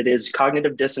no. It is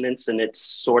cognitive dissonance, and it's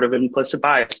sort of implicit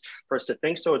bias for us to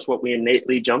think so. It's what we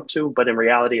innately jump to, but in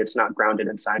reality, it's not grounded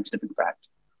in scientific fact.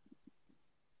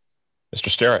 Mr.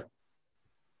 Sterrett.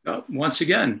 Once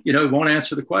again, he won't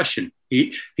answer the question.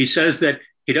 He says that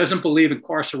he doesn't believe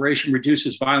incarceration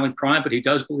reduces violent crime, but he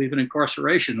does believe in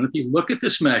incarceration. And if you look at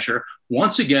this measure,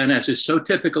 once again, as is so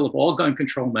typical of all gun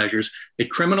control measures, it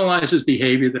criminalizes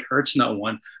behavior that hurts no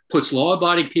one, puts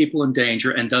law-abiding people in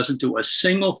danger, and doesn't do a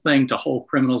single thing to hold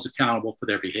criminals accountable for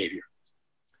their behavior.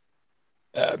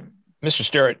 Mr.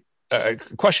 Sterrett, a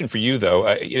question for you,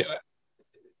 though.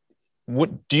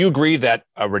 Do you agree that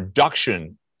a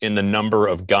reduction in the number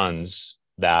of guns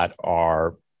that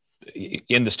are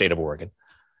in the state of Oregon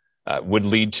would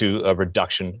lead to a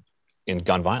reduction in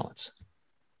gun violence?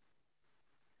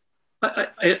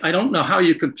 I don't know how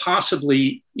you could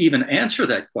possibly even answer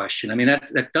that question. I mean,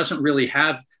 that doesn't really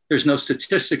there's no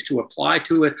statistics to apply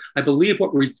to it. I believe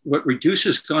what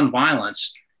reduces gun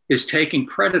violence is taking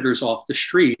predators off the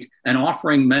street and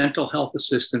offering mental health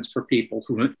assistance for people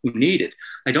who need it.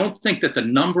 I don't think that the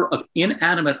number of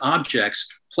inanimate objects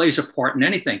plays a part in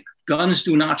anything. Guns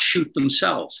do not shoot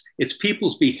themselves. It's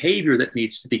people's behavior that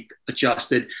needs to be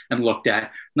adjusted and looked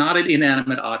at, not an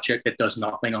inanimate object that does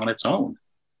nothing on its own.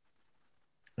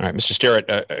 All right, Mr. Sterrett,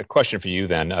 a question for you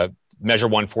then. Measure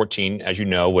 114, as you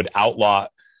know, would outlaw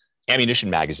ammunition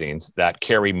magazines that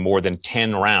carry more than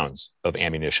 10 rounds of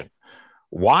ammunition.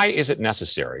 Why is it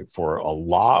necessary for a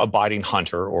law-abiding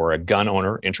hunter or a gun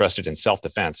owner interested in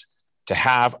self-defense to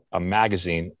have a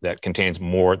magazine that contains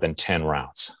more than 10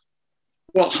 rounds?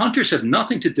 Well, hunters have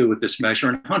nothing to do with this measure,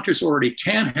 and hunters already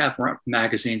can have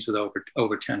magazines with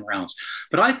over 10 rounds.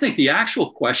 But I think the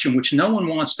actual question, which no one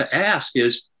wants to ask,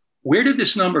 is where did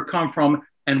this number come from,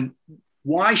 and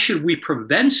why should we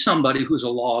prevent somebody who's a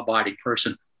law-abiding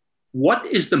person? What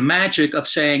is the magic of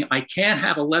saying I can't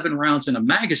have 11 rounds in a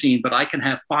magazine, but I can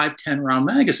have 5 10-round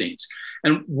magazines?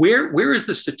 And where is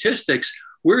the statistics?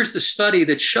 Where is the study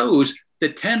that shows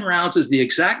that 10 rounds is the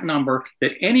exact number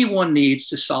that anyone needs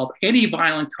to solve any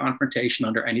violent confrontation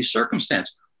under any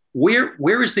circumstance? Where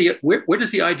does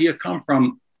the idea come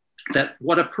from that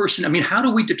what a person, I mean, how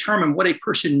do we determine what a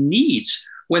person needs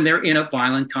when they're in a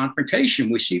violent confrontation?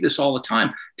 We see this all the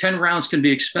time. 10 rounds can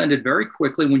be expended very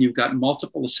quickly when you've got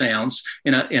multiple assailants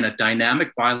in a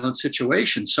dynamic violent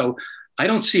situation. So I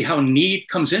don't see how need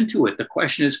comes into it. The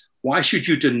question is, why should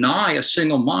you deny a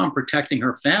single mom protecting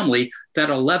her family that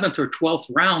 11th or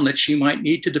 12th round that she might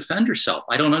need to defend herself?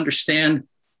 I don't understand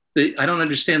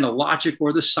the logic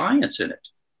or the science in it.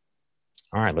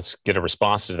 All right, let's get a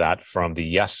response to that from the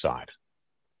yes side.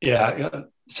 Yeah,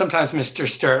 sometimes Mr.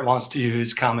 Sterrett wants to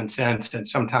use common sense, and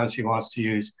sometimes he wants to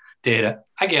use data.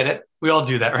 I get it. We all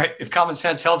do that, right? If common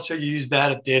sense helps you use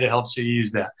that, if data helps you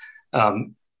use that.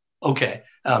 Okay.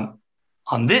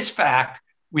 On this fact,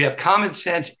 we have common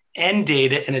sense and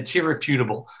data, and it's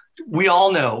irrefutable. We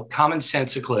all know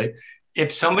commonsensically,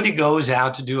 if somebody goes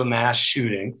out to do a mass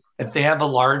shooting, if they have a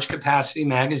large capacity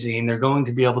magazine, they're going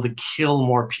to be able to kill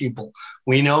more people.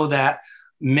 We know that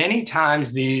many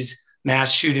times these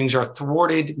mass shootings are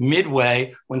thwarted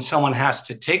midway when someone has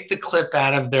to take the clip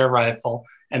out of their rifle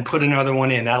and put another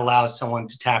one in. That allows someone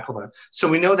to tackle them. So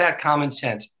we know that common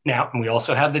sense. Now, and we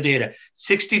also have the data,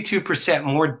 62%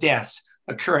 more deaths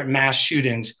occur at mass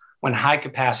shootings when high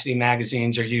capacity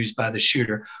magazines are used by the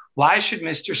shooter. Why should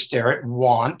Mr. Sterrett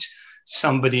want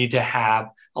somebody to have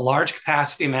a large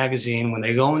capacity magazine when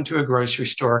they go into a grocery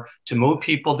store to mow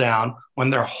people down, when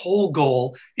their whole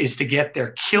goal is to get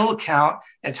their kill count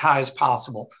as high as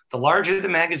possible? The larger the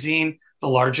magazine, the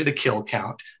larger the kill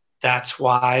count. That's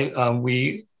why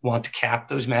we want to cap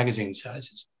those magazine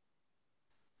sizes.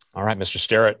 All right, Mr.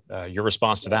 Sterrett, your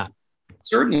response to that?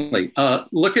 Certainly.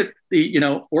 Look at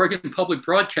the, Oregon Public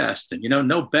Broadcasting,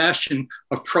 no bastion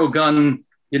of pro-gun,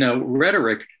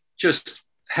 rhetoric. Just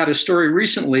had a story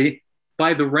recently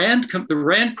by the Rand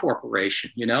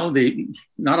Corporation,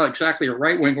 not exactly a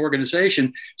right-wing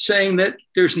organization, saying that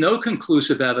there's no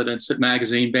conclusive evidence that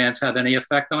magazine bans have any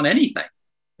effect on anything.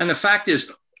 And the fact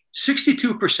is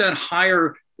 62%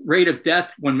 higher rate of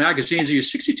death when magazines are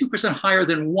used, 62% higher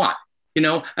than what?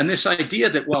 And this idea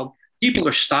that, well, people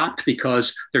are stopped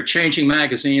because they're changing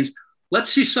magazines. Let's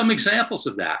see some examples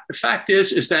of that. The fact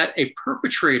is that a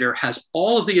perpetrator has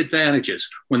all of the advantages.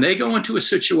 When they go into a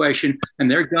situation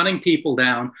and they're gunning people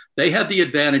down, they have the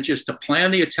advantages to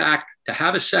plan the attack, to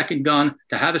have a second gun,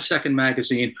 to have a second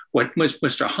magazine. What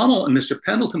Mr. Hummel and Mr.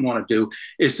 Pendleton want to do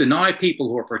is deny people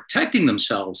who are protecting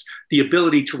themselves the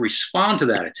ability to respond to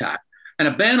that attack. And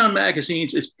a ban on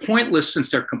magazines is pointless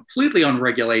since they're completely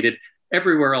unregulated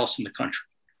everywhere else in the country.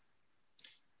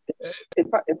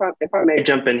 If I may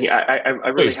jump in here, I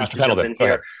really Please, have Mr. to Pendleton, jump in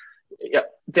here. Yeah,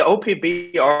 the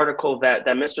OPB article that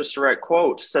Mr. Sterrett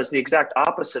quotes says the exact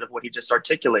opposite of what he just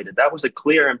articulated. That was a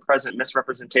clear and present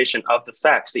misrepresentation of the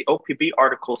facts. The OPB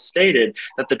article stated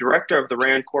that the director of the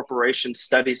Rand Corporation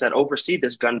studies that oversee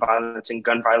this gun violence and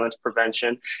gun violence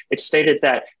prevention, it stated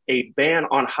that a ban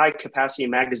on high capacity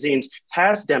magazines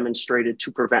has demonstrated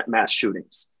to prevent mass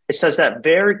shootings. It says that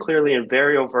very clearly and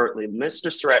very overtly. Mr.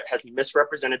 Sterrett has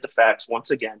misrepresented the facts once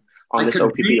again on this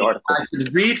OPB article. I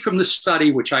can read from the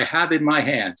study, which I have in my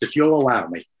hands, if you'll allow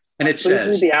me. And it says—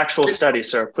 Please read the actual study,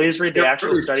 sir. Please read the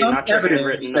actual study, not your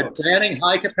handwritten notes. That banning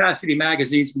high-capacity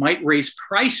magazines might raise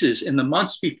prices in the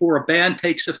months before a ban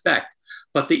takes effect,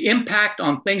 but the impact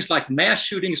on things like mass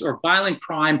shootings or violent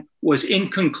crime was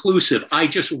inconclusive. I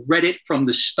just read it from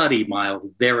the study, Miles.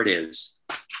 There it is.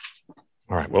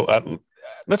 All right. Well,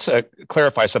 let's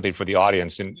clarify something for the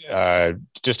audience, and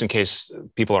just in case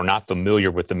people are not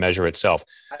familiar with the measure itself.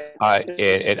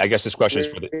 And I guess this question is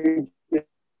for the—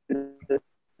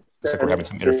 looks like we're having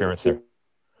some interference there.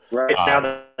 Right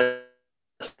now,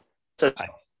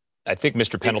 I think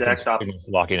Mr. Pendleton is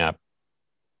locking up.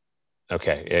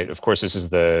 Okay. Of course, this is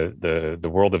the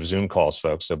world of Zoom calls,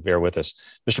 folks, so bear with us.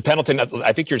 Mr. Pendleton,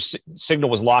 I think your signal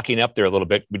was locking up there a little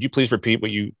bit. Would you please repeat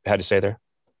what you had to say there?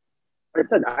 I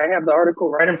said I have the article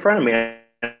right in front of me.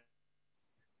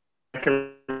 I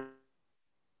can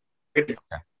read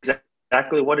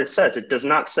exactly what it says. It does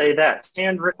not say that.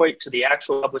 And equate to the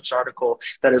actual published article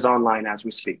that is online as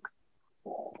we speak.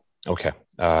 Okay.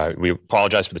 We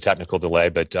apologize for the technical delay,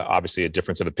 but obviously a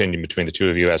difference of opinion between the two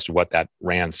of you as to what that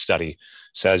RAND study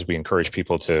says. We encourage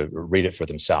people to read it for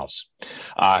themselves.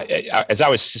 As I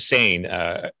was saying,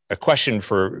 a question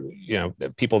for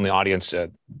people in the audience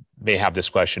may have this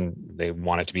question. They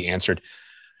want it to be answered.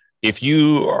 If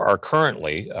you are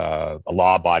currently a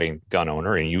law-abiding gun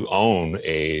owner and you own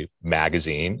a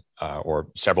magazine or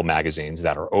several magazines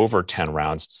that are over 10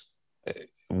 rounds,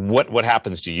 what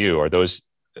happens to you? Are those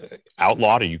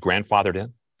outlawed? Are you grandfathered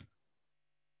in?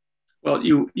 Well,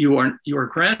 you are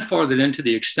grandfathered in to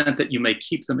the extent that you may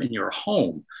keep them in your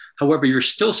home. However, you're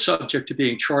still subject to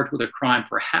being charged with a crime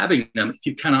for having them if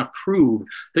you cannot prove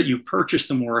that you purchased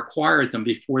them or acquired them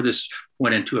before this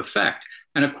went into effect.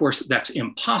 And of course, that's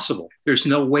impossible. There's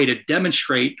no way to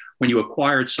demonstrate when you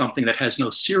acquired something that has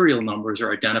no serial numbers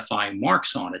or identifying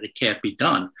marks on it. It can't be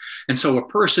done. And so a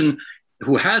person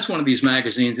who has one of these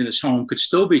magazines in his home could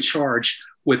still be charged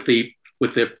with the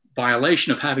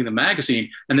violation of having the magazine,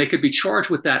 and they could be charged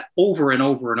with that over and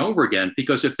over and over again,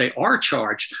 because if they are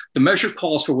charged, the measure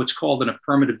calls for what's called an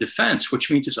affirmative defense, which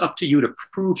means it's up to you to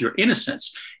prove your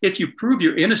innocence. If you prove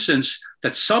your innocence,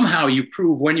 that somehow you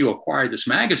prove when you acquired this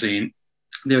magazine,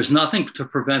 There's nothing to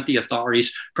prevent the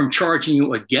authorities from charging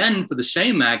you again for the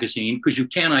same magazine because you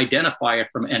can't identify it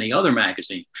from any other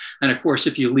magazine. And of course,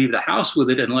 if you leave the house with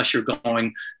it, unless you're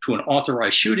going to an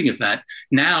authorized shooting event,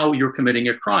 now you're committing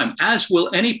a crime, as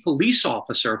will any police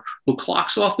officer who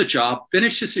clocks off the job,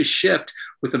 finishes his shift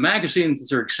with the magazines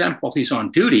that are exempt while he's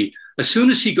on duty. As soon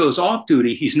as he goes off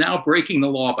duty, he's now breaking the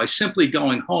law by simply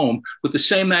going home with the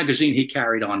same magazine he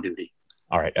carried on duty.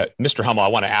 All right, Mr. Hummel, I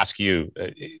want to ask you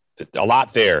a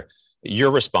lot there.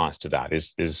 Your response to that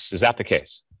is that the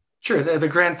case? Sure. The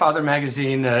grandfather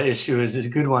magazine issue is a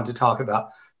good one to talk about.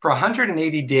 For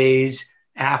 180 days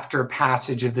after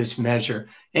passage of this measure,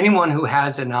 anyone who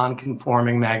has a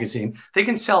non-conforming magazine, they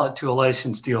can sell it to a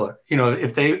licensed dealer. You know,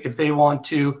 if they want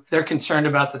to, if they're concerned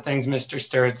about the things Mr.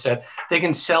 Sterrett said, they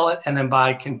can sell it and then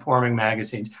buy conforming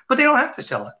magazines. But they don't have to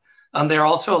sell it. They're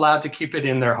also allowed to keep it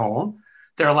in their home.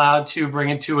 They're allowed to bring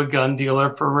it to a gun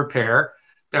dealer for repair.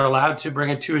 They're allowed to bring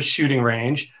it to a shooting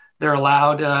range. They're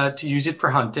allowed to use it for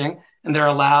hunting, and they're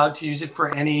allowed to use it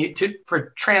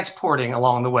for transporting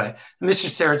along the way. And Mr.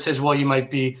 Sterrett says, well, you might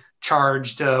be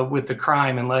charged with the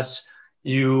crime unless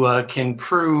you can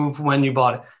prove when you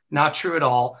bought it. Not true at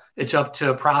all. It's up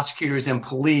to prosecutors and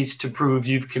police to prove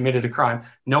you've committed a crime.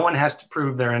 No one has to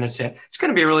prove they're innocent. It's going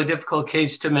to be a really difficult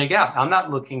case to make out. I'm not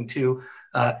looking to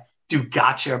do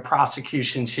gotcha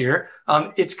prosecutions here.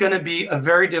 It's going to be a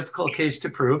very difficult case to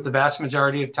prove. The vast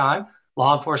majority of time,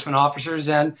 law enforcement officers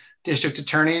and district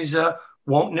attorneys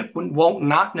won't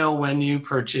not know when you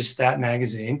purchased that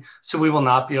magazine. So we will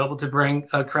not be able to bring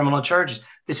criminal charges.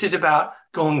 This is about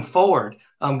going forward.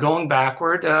 Going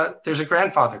backward, there's a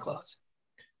grandfather clause.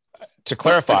 To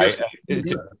clarify,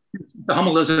 the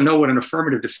Hummel doesn't know what an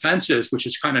affirmative defense is, which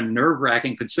is kind of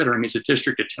nerve-wracking considering he's a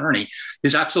district attorney,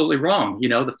 is absolutely wrong. You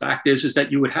know, the fact is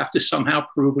that you would have to somehow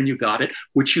prove when you got it,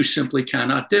 which you simply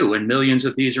cannot do. And millions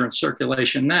of these are in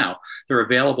circulation now. They're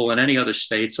available in any other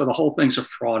state. So the whole thing's a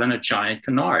fraud and a giant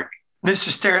canard. Mr.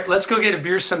 Sterrett, let's go get a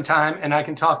beer sometime, and I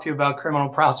can talk to you about criminal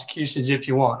prosecutions if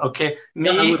you want, okay?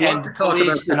 Me and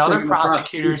police and other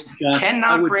prosecutors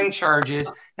cannot bring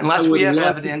charges unless we have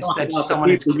evidence that someone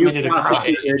has committed a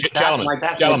crime.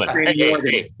 Gentlemen,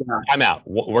 hey, I'm out.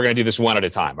 We're going to do this one at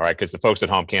a time, all right? Because the folks at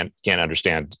home can't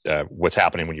understand what's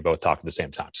happening when you both talk at the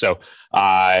same time. So,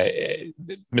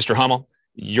 Mr. Hummel,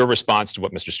 your response to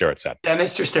what Mr. Sterrett said. Yeah,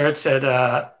 Mr. Sterrett said,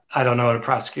 I don't know how to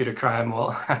prosecute a crime.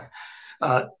 Well,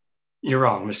 you're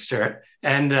wrong, Mr. Sterrett.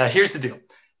 And here's the deal.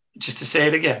 Just to say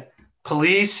it again,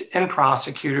 police and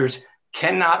prosecutors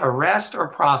cannot arrest or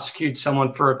prosecute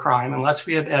someone for a crime unless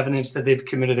we have evidence that they've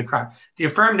committed a crime. The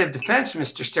affirmative defense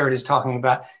Mr. Sterrett is talking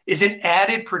about is an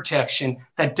added protection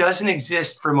that doesn't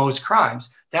exist for most crimes.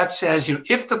 That says,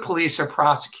 if the police or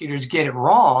prosecutors get it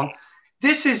wrong,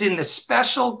 this is in the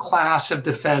special class of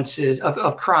defenses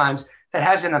of crimes that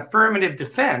has an affirmative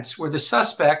defense where the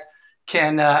suspect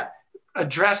can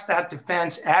address that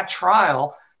defense at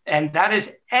trial, and that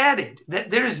is added.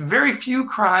 There is very few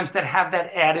crimes that have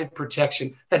that added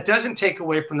protection. That doesn't take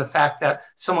away from the fact that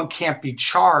someone can't be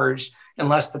charged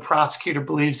unless the prosecutor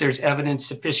believes there's evidence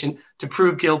sufficient to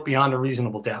prove guilt beyond a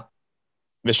reasonable doubt.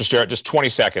 Mr. Sterrett, just 20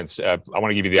 seconds. I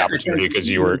want to give you the opportunity because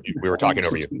we were talking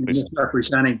over you.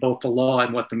 Representing both the law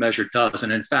and what the measure does.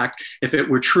 And in fact, if it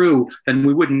were true, then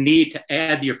we wouldn't need to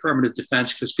add the affirmative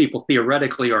defense because people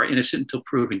theoretically are innocent until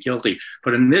proven guilty.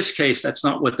 But in this case, that's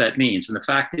not what that means. And the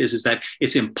fact is that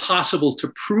it's impossible to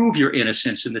prove your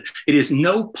innocence, and that it is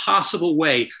no possible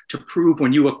way to prove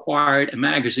when you acquired a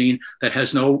magazine that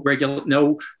has no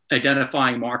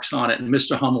identifying marks on it. And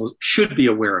Mr. Hummel should be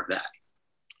aware of that.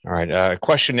 All right.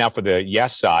 Question now for the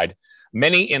yes side.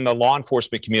 Many in the law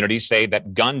enforcement community say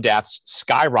that gun deaths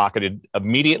skyrocketed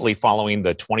immediately following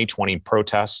the 2020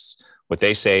 protests. What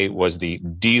they say was the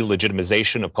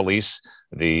delegitimization of police,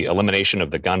 the elimination of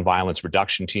the gun violence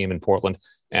reduction team in Portland,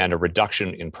 and a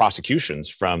reduction in prosecutions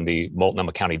from the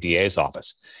Multnomah County DA's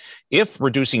office. If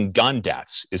reducing gun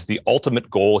deaths is the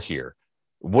ultimate goal here,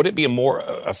 would it be a more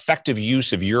effective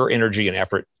use of your energy and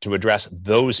effort to address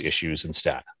those issues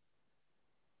instead?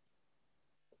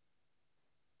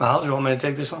 Miles, you want me to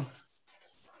take this one?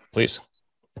 Please.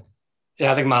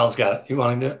 Yeah, I think Miles got it. You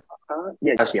want to do it?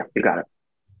 Yeah, you got it.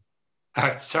 All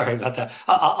right, sorry about that.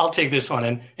 I'll take this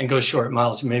one and go short.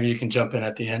 Miles, maybe you can jump in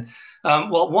at the end.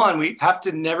 Well, one, we have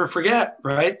to never forget,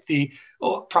 right?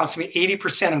 Approximately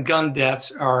 80% of gun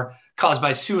deaths are caused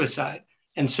by suicide.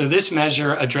 And so this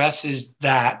measure addresses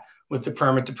that with the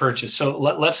permit to purchase. So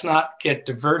let's not get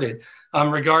diverted.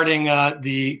 Regarding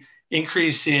the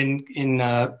increase in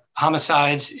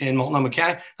homicides in Multnomah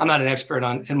County, I'm not an expert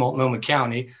in Multnomah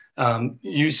County.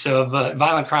 Use of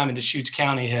violent crime in Deschutes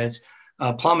County has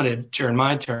plummeted during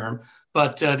my term.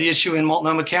 But the issue in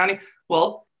Multnomah County,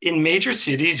 well, in major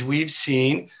cities, we've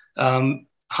seen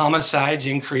homicides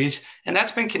increase, and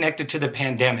that's been connected to the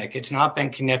pandemic. It's not been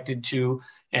connected to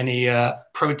any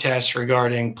protests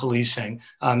regarding policing.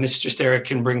 Mr. Sterrett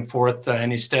can bring forth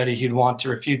any study he'd want to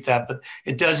refute that, but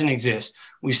it doesn't exist.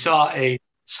 We saw a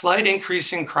slight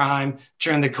increase in crime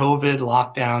during the COVID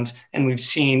lockdowns, and we've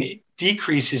seen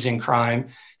decreases in crime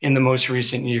in the most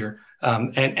recent year.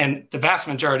 And the vast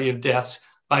majority of deaths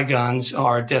by guns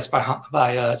are deaths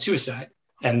by suicide,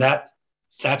 and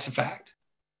that's a fact.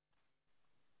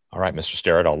 All right, Mr.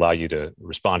 Sterrett, I'll allow you to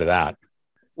respond to that.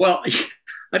 Well,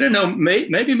 I don't know.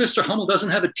 Maybe Mr. Hummel doesn't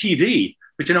have a TV,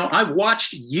 but I've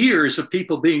watched years of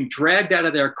people being dragged out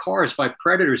of their cars by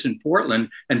predators in Portland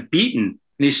and beaten.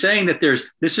 And he's saying that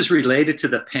this is related to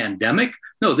the pandemic.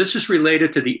 No, this is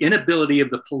related to the inability of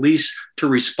the police to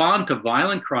respond to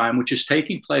violent crime, which is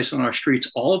taking place on our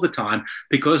streets all the time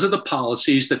because of the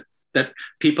policies that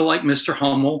people like Mr.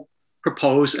 Hummel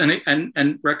propose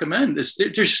and recommend. There's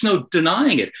just no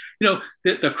denying it.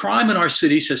 The crime in our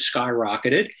cities has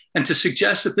skyrocketed, and to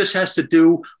suggest that this has to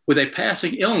do with a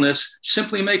passing illness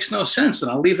simply makes no sense. And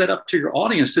I'll leave that up to your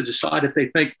audience to decide if they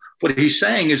think what he's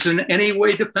saying is in any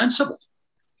way defensible.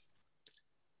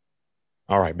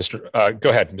 All right, go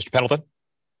ahead, Mr. Pendleton.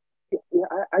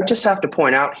 I just have to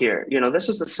point out here, this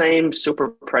is the same super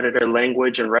predator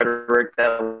language and rhetoric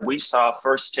that we saw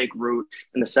first take root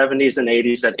in the 70s and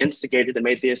 80s that instigated and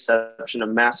made the exception of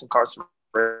mass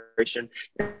incarceration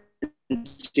in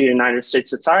the United States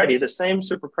society, the same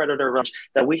super predator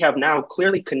that we have now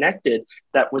clearly connected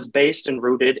that was based and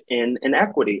rooted in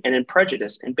inequity and in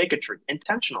prejudice and bigotry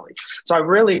intentionally. So I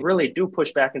really, really do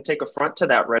push back and take affront to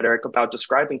that rhetoric about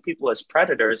describing people as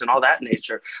predators and all that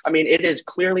nature. I mean, it is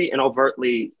clearly and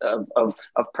overtly of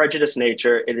prejudice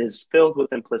nature. It is filled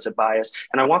with implicit bias.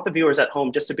 And I want the viewers at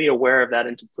home just to be aware of that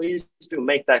and to please do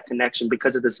make that connection,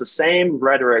 because it is the same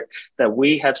rhetoric that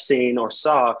we have seen or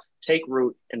saw take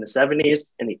root in the 70s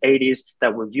and the 80s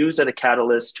that were used as a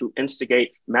catalyst to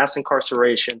instigate mass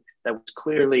incarceration that was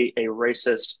clearly a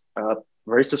racist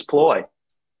ploy.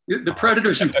 The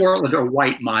predators in Portland are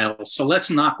white, Miles, so let's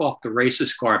knock off the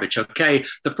racist garbage, okay?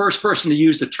 The first person to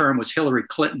use the term was Hillary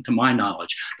Clinton, to my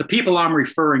knowledge. The people I'm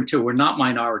referring to were not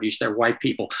minorities, they're white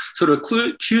people. So to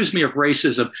accuse me of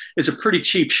racism is a pretty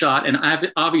cheap shot and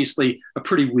obviously a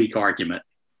pretty weak argument.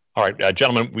 All right,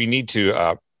 gentlemen, we need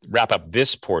to wrap up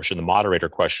this portion, the moderator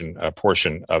question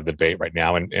portion of the debate right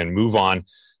now, and move on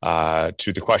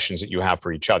to the questions that you have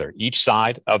for each other. Each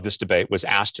side of this debate was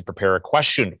asked to prepare a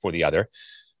question for the other.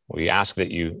 We ask that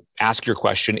you ask your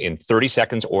question in 30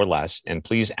 seconds or less, and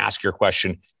please ask your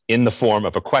question in the form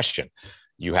of a question.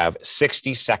 You have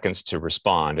 60 seconds to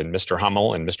respond. And Mr.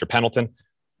 Hummel and Mr. Pendleton,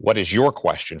 what is your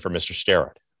question for Mr.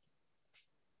 Sterrett?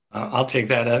 I'll take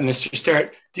that. Mr.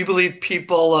 Sterrett, do you believe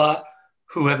people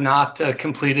who have not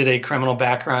completed a criminal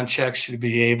background check should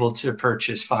be able to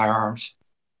purchase firearms?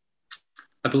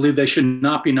 I believe they should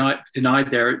not be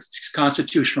denied their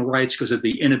constitutional rights because of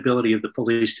the inability of the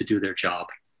police to do their job.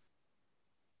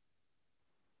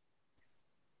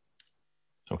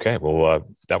 Okay, well,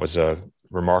 that was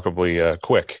remarkably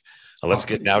quick. Let's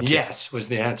get now to... Yes, was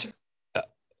the answer.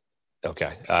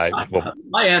 Okay.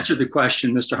 I answered the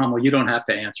question, Mr. Hummel. You don't have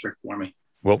to answer it for me.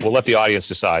 We'll let the audience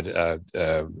decide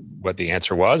what the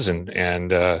answer was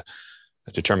and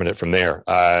determine it from there.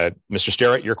 Mr.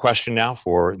 Sterrett, your question now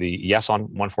for the Yes on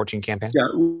 114 campaign? Yeah,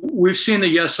 we've seen the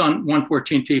Yes on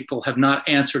 114 people have not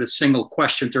answered a single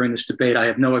question during this debate. I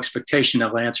have no expectation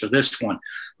they'll answer this one.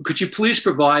 Could you please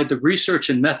provide the research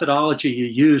and methodology you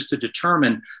use to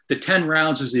determine that 10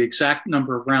 rounds is the exact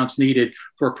number of rounds needed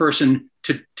for a person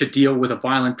to deal with a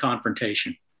violent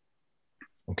confrontation?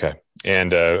 Okay.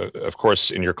 And of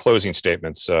course, in your closing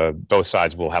statements, both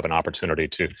sides will have an opportunity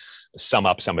to sum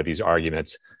up some of these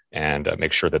arguments and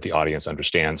make sure that the audience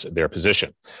understands their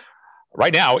position.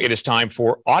 Right now, it is time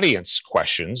for audience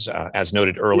questions. As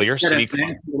noted earlier, Did we get an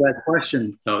answer to that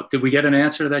question, though? Did we get an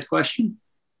answer to that question?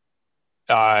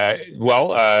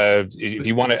 If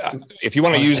you want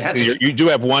to use, you do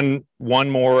have one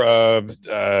more.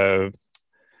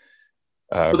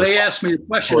 Well, they asked me a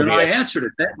question and I answered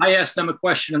it. I asked them a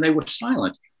question and they were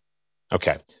silent.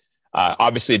 Okay.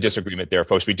 Obviously a disagreement there,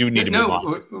 folks. We do need to move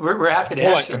on. We're happy to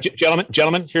answer.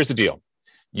 Gentlemen, here's the deal.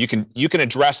 You can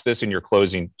address this in your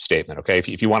closing statement, okay?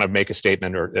 If you want to make a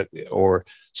statement or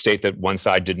state that one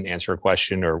side didn't answer a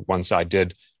question or one side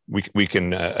did, we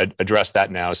can address that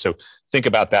now. So think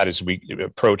about that as we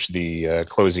approach the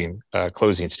closing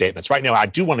statements. Right now, I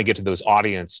do want to get to those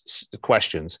audience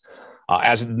questions.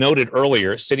 As noted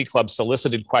earlier, City Club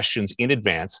solicited questions in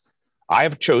advance. I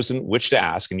have chosen which to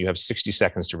ask, and you have 60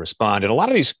 seconds to respond. And a lot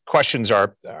of these questions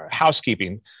are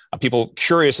housekeeping, people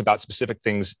curious about specific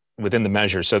things within the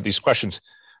measure. So these questions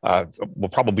will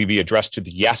probably be addressed to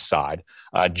the yes side.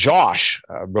 Josh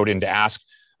wrote in to ask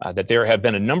that there have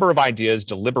been a number of ideas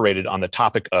deliberated on the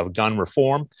topic of gun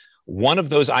reform. One of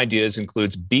those ideas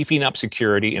includes beefing up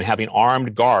security and having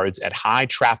armed guards at high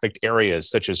trafficked areas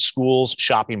such as schools,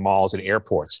 shopping malls, and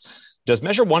airports. Does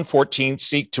Measure 114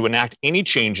 seek to enact any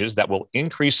changes that will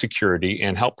increase security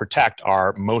and help protect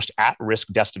our most at-risk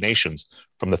destinations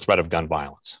from the threat of gun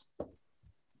violence?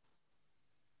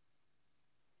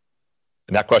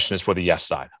 And that question is for the yes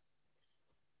side.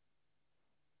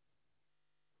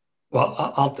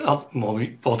 Well, well, we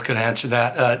both could answer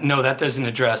that. No, that doesn't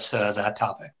address that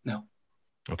topic. No.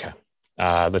 Okay.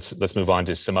 Let's move on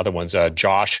to some other ones.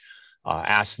 Josh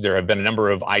asks, there have been a number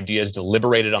of ideas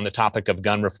deliberated on the topic of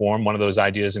gun reform. One of those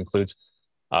ideas includes,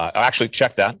 actually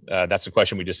check that. That's a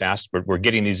question we just asked. We're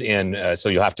getting these in, so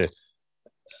you'll have to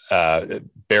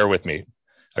bear with me.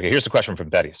 Okay, here's the question from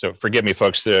Betty. So forgive me,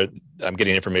 folks. I'm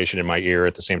getting information in my ear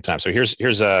at the same time. So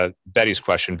here's Betty's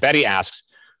question. Betty asks,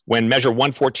 when Measure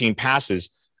 114 passes,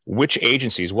 what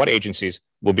agencies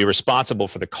will be responsible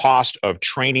for the cost of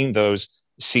training those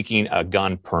seeking a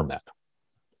gun permit?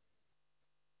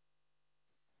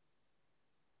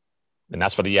 And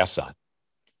that's for the yes side.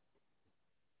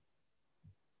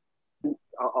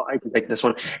 I can take this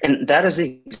one. And that is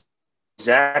the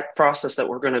exact process that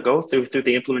we're going to go through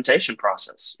the implementation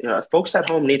process. Folks at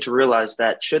home need to realize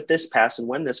that should this pass and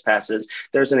when this passes,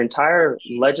 there's an entire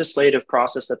legislative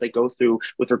process that they go through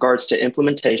with regards to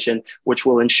implementation, which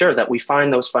will ensure that we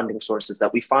find those funding sources,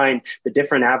 that we find the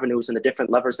different avenues and the different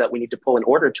levers that we need to pull in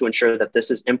order to ensure that this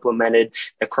is implemented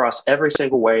across every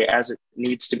single way as it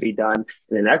needs to be done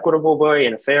in an equitable way,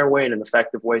 in a fair way, in an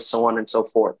effective way, so on and so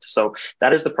forth. So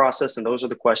that is the process, and those are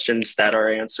the questions that are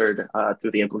answered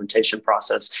through the implementation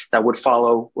process that would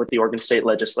follow with the Oregon State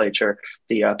Legislature,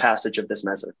 the passage of this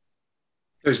measure.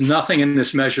 There's nothing in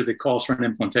this measure that calls for an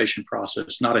implementation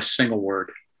process, not a single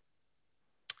word.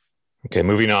 Okay,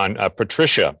 moving on.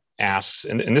 Patricia asks,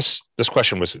 and this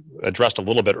question was addressed a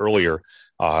little bit earlier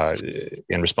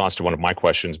in response to one of my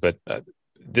questions, but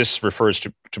this refers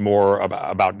to more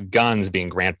about guns being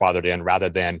grandfathered in rather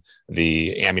than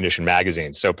the ammunition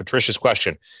magazines. So Patricia's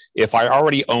question, if I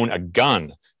already own a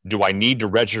gun, do I need to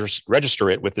register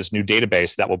it with this new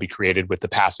database that will be created with the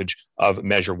passage of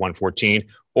Measure 114,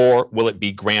 or will it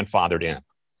be grandfathered in?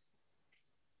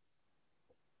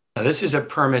 Now, this is a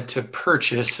permit to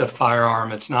purchase a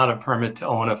firearm. It's not a permit to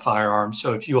own a firearm.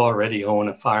 So if you already own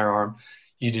a firearm,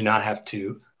 you do not have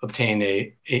to obtain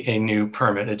a new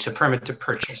permit. It's a permit to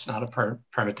purchase, not a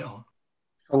permit to own.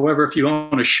 However, if you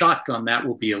own a shotgun, that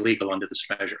will be illegal under this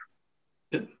measure.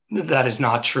 That is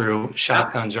not true.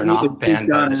 Shotguns are not banned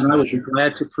by this measure. I would be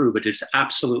glad to prove it. It's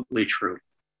absolutely true.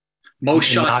 Most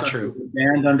shotguns are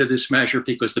banned under this measure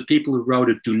because the people who wrote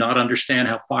it do not understand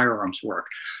how firearms work.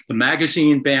 The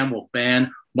magazine ban will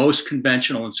ban most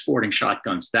conventional and sporting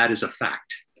shotguns. That is a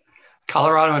fact.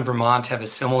 Colorado and Vermont have a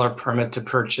similar permit to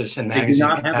purchase and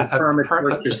magazine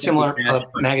similar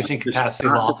magazine capacity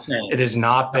law. It is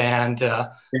not banned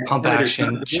pump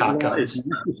action shotguns. It's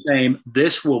not the same.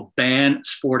 This will ban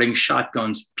sporting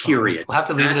shotguns, period. We'll have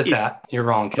to leave it at that. You're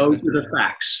wrong, Kevin. Those are the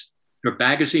facts. Your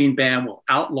magazine ban will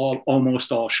outlaw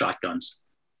almost all shotguns.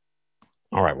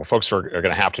 All right. Well, folks are going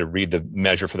to have to read the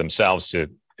measure for themselves to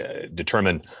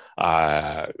determine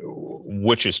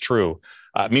which is true.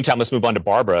 Meantime, let's move on to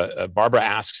Barbara. Barbara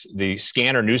asks, the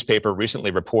Scanner newspaper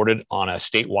recently reported on a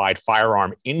statewide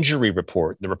firearm injury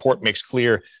report. The report makes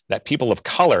clear that people of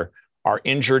color are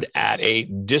injured at a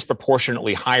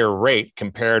disproportionately higher rate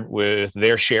compared with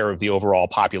their share of the overall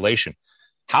population.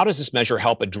 How does this measure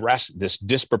help address this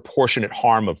disproportionate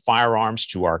harm of firearms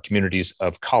to our communities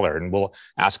of color? And we'll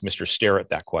ask Mr. Sterrett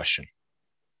that question.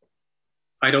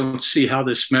 I don't see how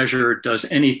this measure does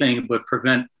anything but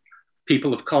prevent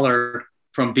people of color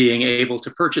from being able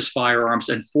to purchase firearms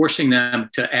and forcing them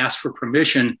to ask for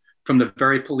permission from the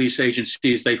very police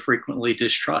agencies they frequently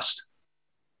distrust.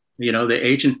 You know,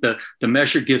 the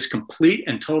measure gives complete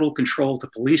and total control to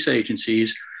police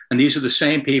agencies. And these are the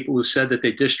same people who said that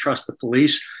they distrust the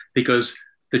police because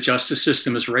the justice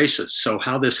system is racist. So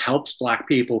how this helps Black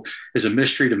people is a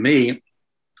mystery to me.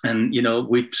 And, you know,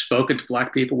 we've spoken to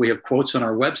Black people. We have quotes on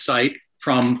our website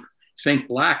from Think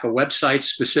Black, a website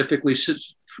specifically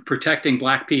protecting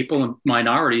Black people and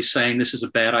minorities, saying this is a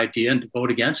bad idea and to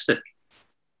vote against it.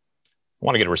 I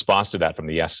want to get a response to that from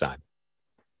the yes side.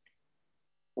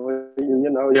 Well,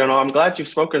 And, I'm glad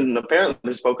you've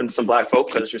apparently spoken to some Black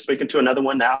folk, because you're speaking to another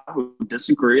one now who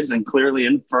disagrees and clearly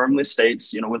and firmly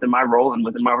states, within my role and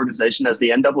within my organization as the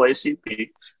NAACP,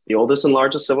 the oldest and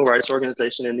largest civil rights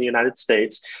organization in the United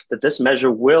States, that this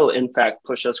measure will, in fact,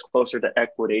 push us closer to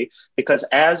equity. Because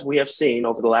as we have seen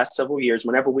over the last several years,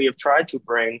 whenever we have tried to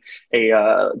bring a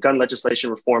gun legislation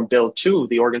reform bill to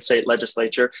the Oregon State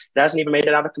Legislature, it hasn't even made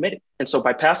it out of committee. And so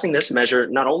by passing this measure,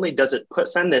 not only does it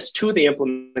send this to the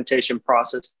implementation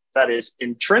process that is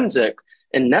intrinsic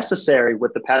and necessary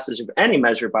with the passage of any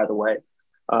measure, by the way,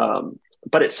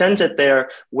 but it sends it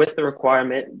there with the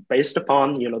requirement based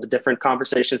upon, the different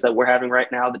conversations that we're having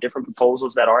right now, the different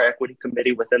proposals that our equity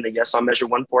committee within the Yes on Measure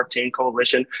 114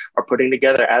 coalition are putting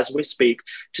together as we speak,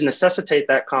 to necessitate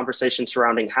that conversation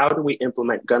surrounding how do we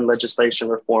implement gun legislation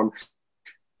reform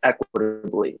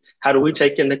equitably? How do we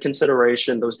take into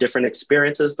consideration those different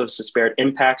experiences, those disparate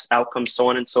impacts, outcomes, so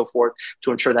on and so forth,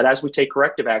 to ensure that as we take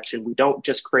corrective action, we don't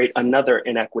just create another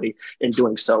inequity in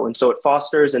doing so. And so it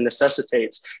fosters and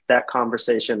necessitates that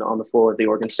conversation on the floor of the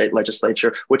Oregon State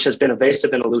Legislature, which has been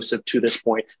evasive and elusive to this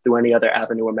point through any other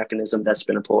avenue or mechanism that's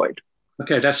been employed.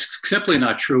 Okay, that's simply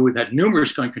not true. We've had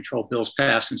numerous gun control bills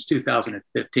passed since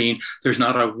 2015. There's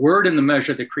not a word in the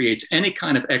measure that creates any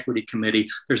kind of equity committee.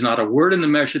 There's not a word in the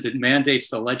measure that mandates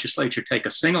the legislature take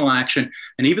a single action.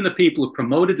 And even the people who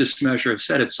promoted this measure have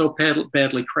said it's so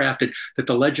badly crafted that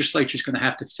the legislature is going to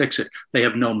have to fix it. They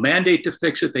have no mandate to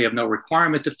fix it. They have no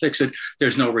requirement to fix it.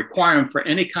 There's no requirement for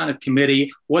any kind of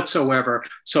committee whatsoever.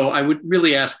 So I would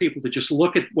really ask people to just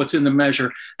look at what's in the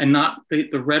measure and not the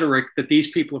rhetoric that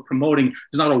these people are promoting.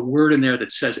 There's not a word in there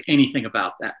that says anything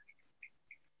about that.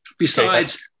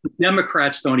 Besides, the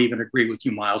Democrats don't even agree with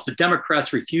you, Miles. The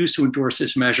Democrats refuse to endorse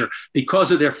this measure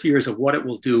because of their fears of what it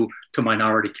will do to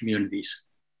minority communities.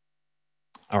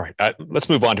 All right. Let's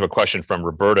move on to a question from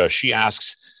Roberta. She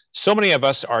asks, so many of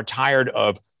us are tired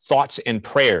of thoughts and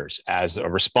prayers as a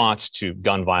response to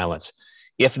gun violence.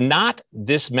 If not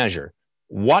this measure,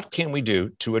 what can we do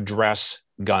to address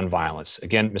gun violence?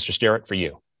 Again, Mr. Sterrett, for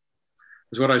you.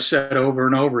 Is what I've said over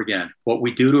and over again. What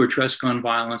we do to address gun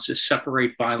violence is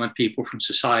separate violent people from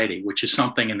society, which is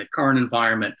something in the current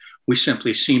environment we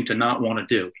simply seem to not want to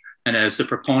do. And as the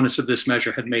proponents of this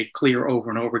measure have made clear over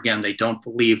and over again, they don't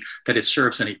believe that it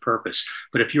serves any purpose.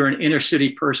 But if you're an inner city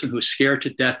person who's scared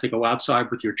to death to go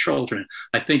outside with your children,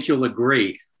 I think you'll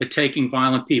agree that taking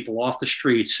violent people off the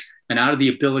streets and out of the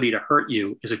ability to hurt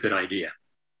you is a good idea.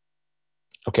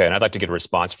 Okay, and I'd like to get a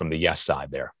response from the yes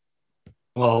side there.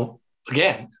 Well,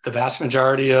 again, the vast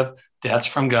majority of deaths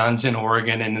from guns in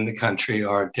Oregon and in the country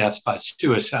are deaths by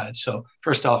suicide. So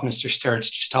first off, Mr. Sterrett's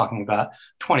just talking about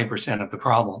 20% of the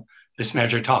problem. This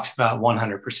measure talks about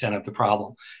 100% of the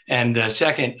problem. And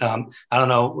second, I don't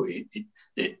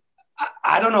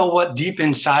know what deep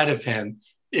inside of him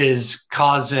is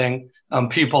causing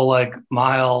people like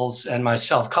Miles and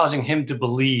myself, causing him to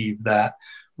believe that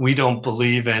we don't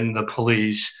believe in the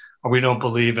police or we don't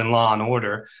believe in law and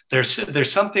order.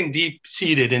 There's something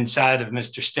deep-seated inside of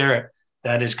Mr. Sterrett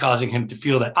that is causing him to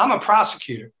feel that. I'm a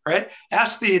prosecutor, right?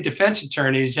 Ask the defense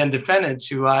attorneys and defendants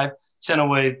who I've sent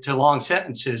away to long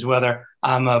sentences, whether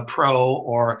I'm a pro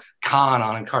or con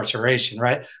on incarceration,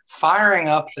 right? Firing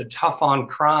up the tough on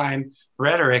crime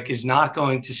rhetoric is not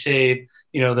going to save,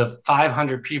 the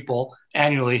 500 people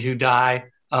annually who die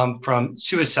from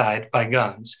suicide by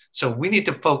guns. So we need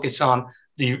to focus on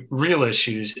the real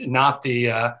issues, not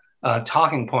the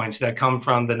talking points that come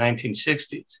from the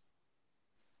 1960s.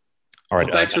 All right.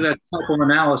 Well, thanks for that simple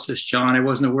analysis, John. I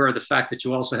wasn't aware of the fact that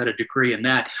you also had a degree in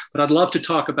that. But I'd love to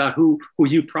talk about who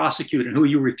you prosecute and who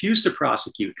you refuse to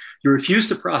prosecute. You refuse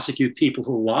to prosecute people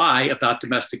who lie about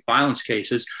domestic violence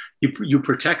cases. You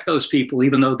protect those people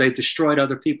even though they've destroyed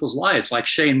other people's lives, like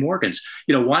Shane Morgan's.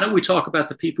 Why don't we talk about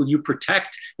the people you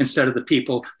protect instead of the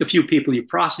few people you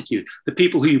prosecute? The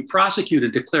people who you prosecute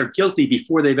and declare guilty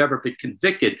before they've ever been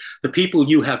convicted. The people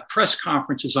you have press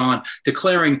conferences on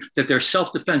declaring that their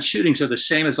self-defense shootings are the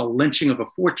same as a lynching of a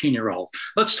 14-year-old.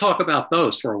 Let's talk about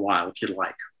those for a while, if you'd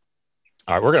like.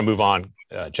 All right, we're going to move on,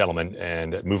 gentlemen,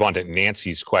 and move on to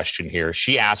Nancy's question here.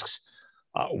 She asks,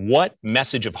 what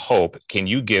message of hope can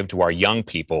you give to our young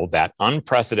people that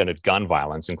unprecedented gun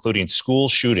violence, including school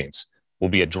shootings, will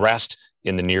be addressed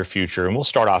in the near future? And we'll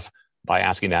start off by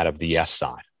asking that of the yes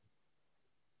side.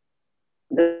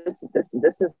 This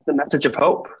is the message of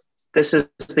hope. This is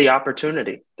the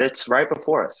opportunity that's right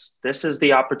before us. This is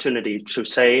the opportunity to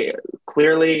say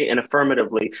clearly and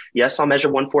affirmatively, yes, on Measure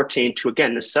 114, to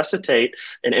again necessitate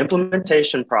an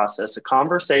implementation process, a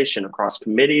conversation across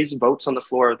committees, votes on the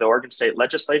floor of the Oregon State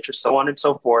Legislature, so on and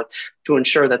so forth, to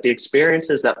ensure that the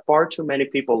experiences that far too many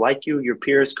people like you, your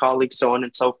peers, colleagues, so on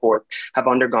and so forth, have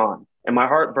undergone. And my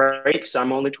heart breaks.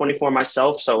 I'm only 24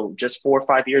 myself. So just 4 or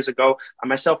 5 years ago, I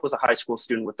myself was a high school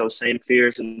student with those same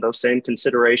fears and those same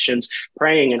considerations,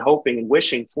 praying and hoping and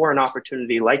wishing for an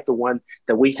opportunity like the one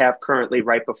that we have currently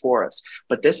right before us.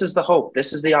 But this is the hope.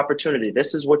 This is the opportunity.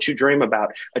 This is what you dream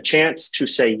about, a chance to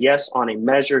say yes on a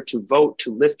measure, to vote,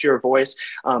 to lift your voice.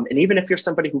 And even if you're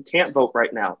somebody who can't vote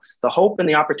right now, the hope and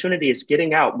the opportunity is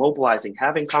getting out, mobilizing,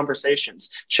 having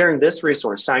conversations, sharing this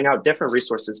resource, signing out different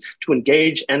resources to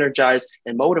engage, energize,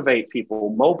 and motivate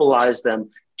people, mobilize them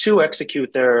to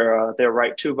execute their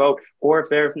right to vote, or if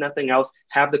there's nothing else,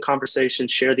 have the conversation,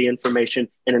 share the information,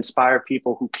 and inspire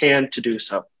people who can to do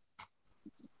so.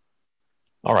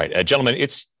 All right, gentlemen,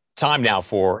 it's time now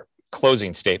for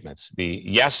closing statements. The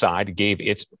yes side gave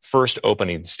its first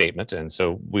opening statement, and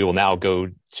so we will now go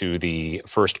to the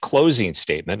first closing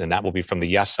statement, and that will be from the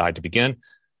yes side to begin.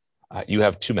 You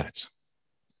have 2 minutes.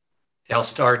 I'll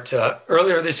start.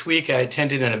 Earlier this week, I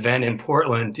attended an event in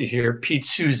Portland to hear Pete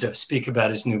Souza speak about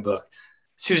his new book.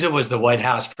 Souza was the White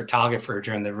House photographer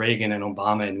during the Reagan and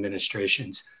Obama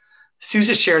administrations.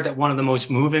 Souza shared that one of the most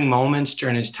moving moments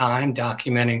during his time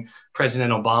documenting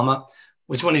President Obama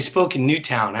was when he spoke in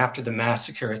Newtown after the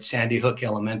massacre at Sandy Hook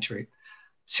Elementary.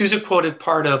 Souza quoted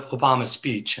part of Obama's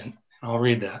speech, and I'll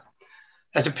read that.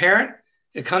 As a parent,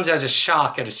 it comes as a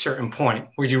shock at a certain point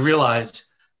where you realize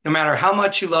no matter how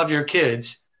much you love your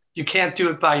kids, you can't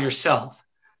do it by yourself.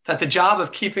 That the job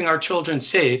of keeping our children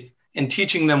safe and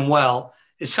teaching them well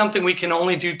is something we can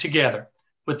only do together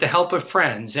with the help of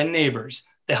friends and neighbors,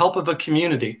 the help of a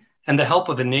community, and the help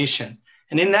of a nation.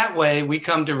 And in that way, we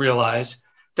come to realize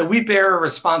that we bear a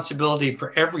responsibility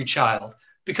for every child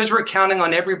because we're counting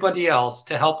on everybody else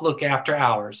to help look after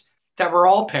ours, that we're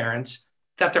all parents,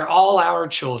 that they're all our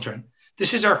children.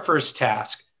 This is our first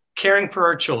task, caring for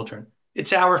our children.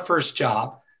 It's our first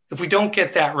job. If we don't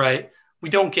get that right, we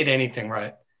don't get anything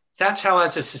right. That's how,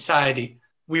 as a society,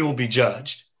 we will be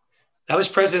judged. That was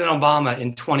President Obama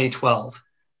in 2012.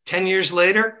 10 years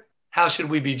later, how should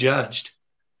we be judged?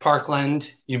 Parkland,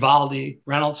 Uvalde,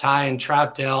 Reynolds High and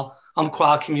Troutdale,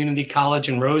 Umpqua Community College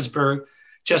in Roseburg,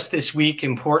 just this week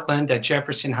in Portland at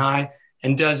Jefferson High,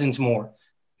 and dozens more.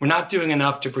 We're not doing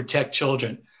enough to protect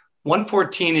children.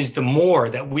 114 is the more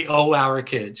that we owe our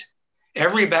kids.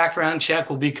 Every background check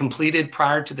will be completed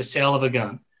prior to the sale of a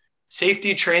gun.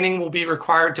 Safety training will be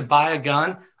required to buy a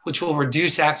gun, which will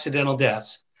reduce accidental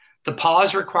deaths. The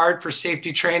pause required for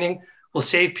safety training will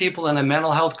save people in a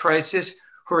mental health crisis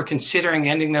who are considering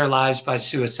ending their lives by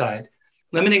suicide.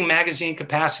 Limiting magazine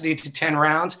capacity to 10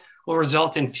 rounds will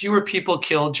result in fewer people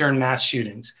killed during mass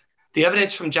shootings. The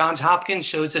evidence from Johns Hopkins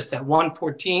shows us that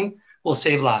 114 will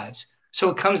save lives. So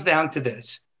it comes down to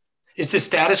this. Is the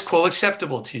status quo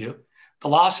acceptable to you? The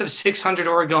loss of 600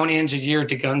 Oregonians a year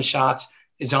to gunshots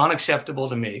is unacceptable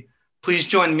to me. Please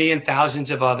join me and thousands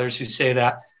of others who say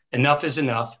that enough is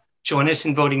enough. Join us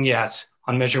in voting yes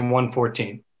on Measure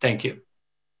 114. Thank you.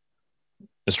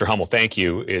 Mr. Hummel, thank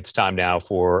you. It's time now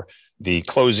for the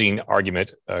closing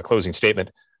argument, closing statement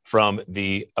from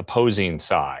the opposing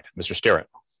side. Mr. Sterrett.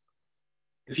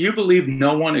 If you believe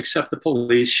no one except the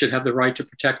police should have the right to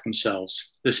protect themselves,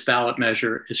 this ballot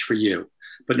measure is for you.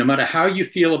 But no matter how you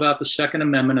feel about the Second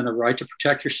Amendment and the right to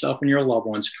protect yourself and your loved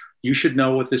ones, you should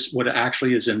know what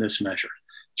actually is in this measure.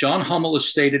 John Hummel has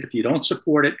stated, if you don't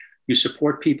support it, you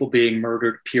support people being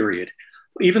murdered, period.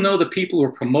 Even though the people who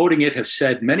are promoting it have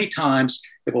said many times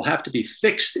it will have to be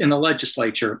fixed in the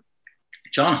legislature,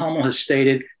 John Hummel has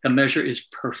stated the measure is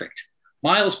perfect.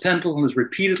 Miles Pendleton has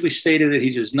repeatedly stated that he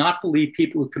does not believe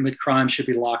people who commit crimes should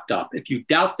be locked up. If you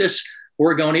doubt this,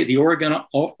 the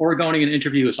Oregonian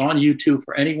interview is on YouTube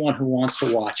for anyone who wants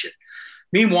to watch it.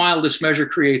 Meanwhile, this measure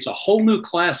creates a whole new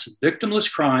class of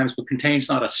victimless crimes, but contains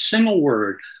not a single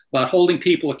word about holding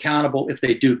people accountable if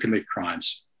they do commit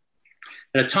crimes.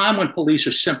 At a time when police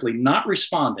are simply not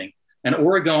responding and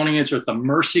Oregonians are at the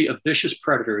mercy of vicious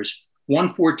predators,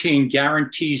 114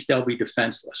 guarantees they'll be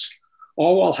defenseless,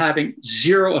 all while having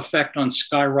zero effect on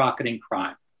skyrocketing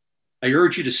crime. I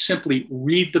urge you to simply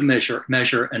read the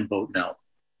measure and vote no.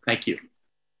 Thank you.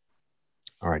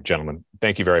 All right, gentlemen,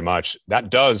 thank you very much. That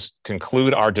does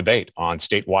conclude our debate on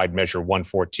statewide Measure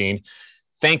 114.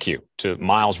 Thank you to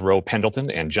Miles Rowe Pendleton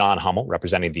and John Hummel,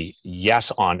 representing the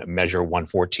yes on Measure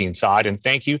 114 side. And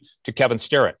thank you to Kevin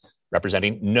Sterrett,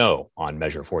 representing no on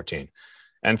Measure 14.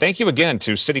 And thank you again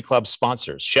to City Club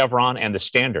sponsors, Chevron and The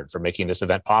Standard, for making this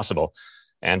event possible.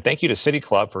 And thank you to City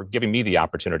Club for giving me the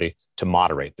opportunity to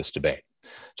moderate this debate.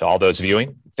 To all those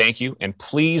viewing, thank you, and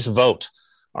please vote.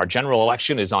 Our general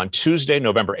election is on Tuesday,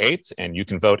 November 8th, and you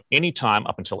can vote anytime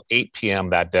up until 8 p.m.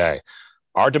 that day.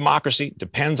 Our democracy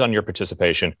depends on your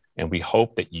participation, and we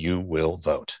hope that you will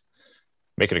vote.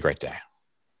 Make it a great day.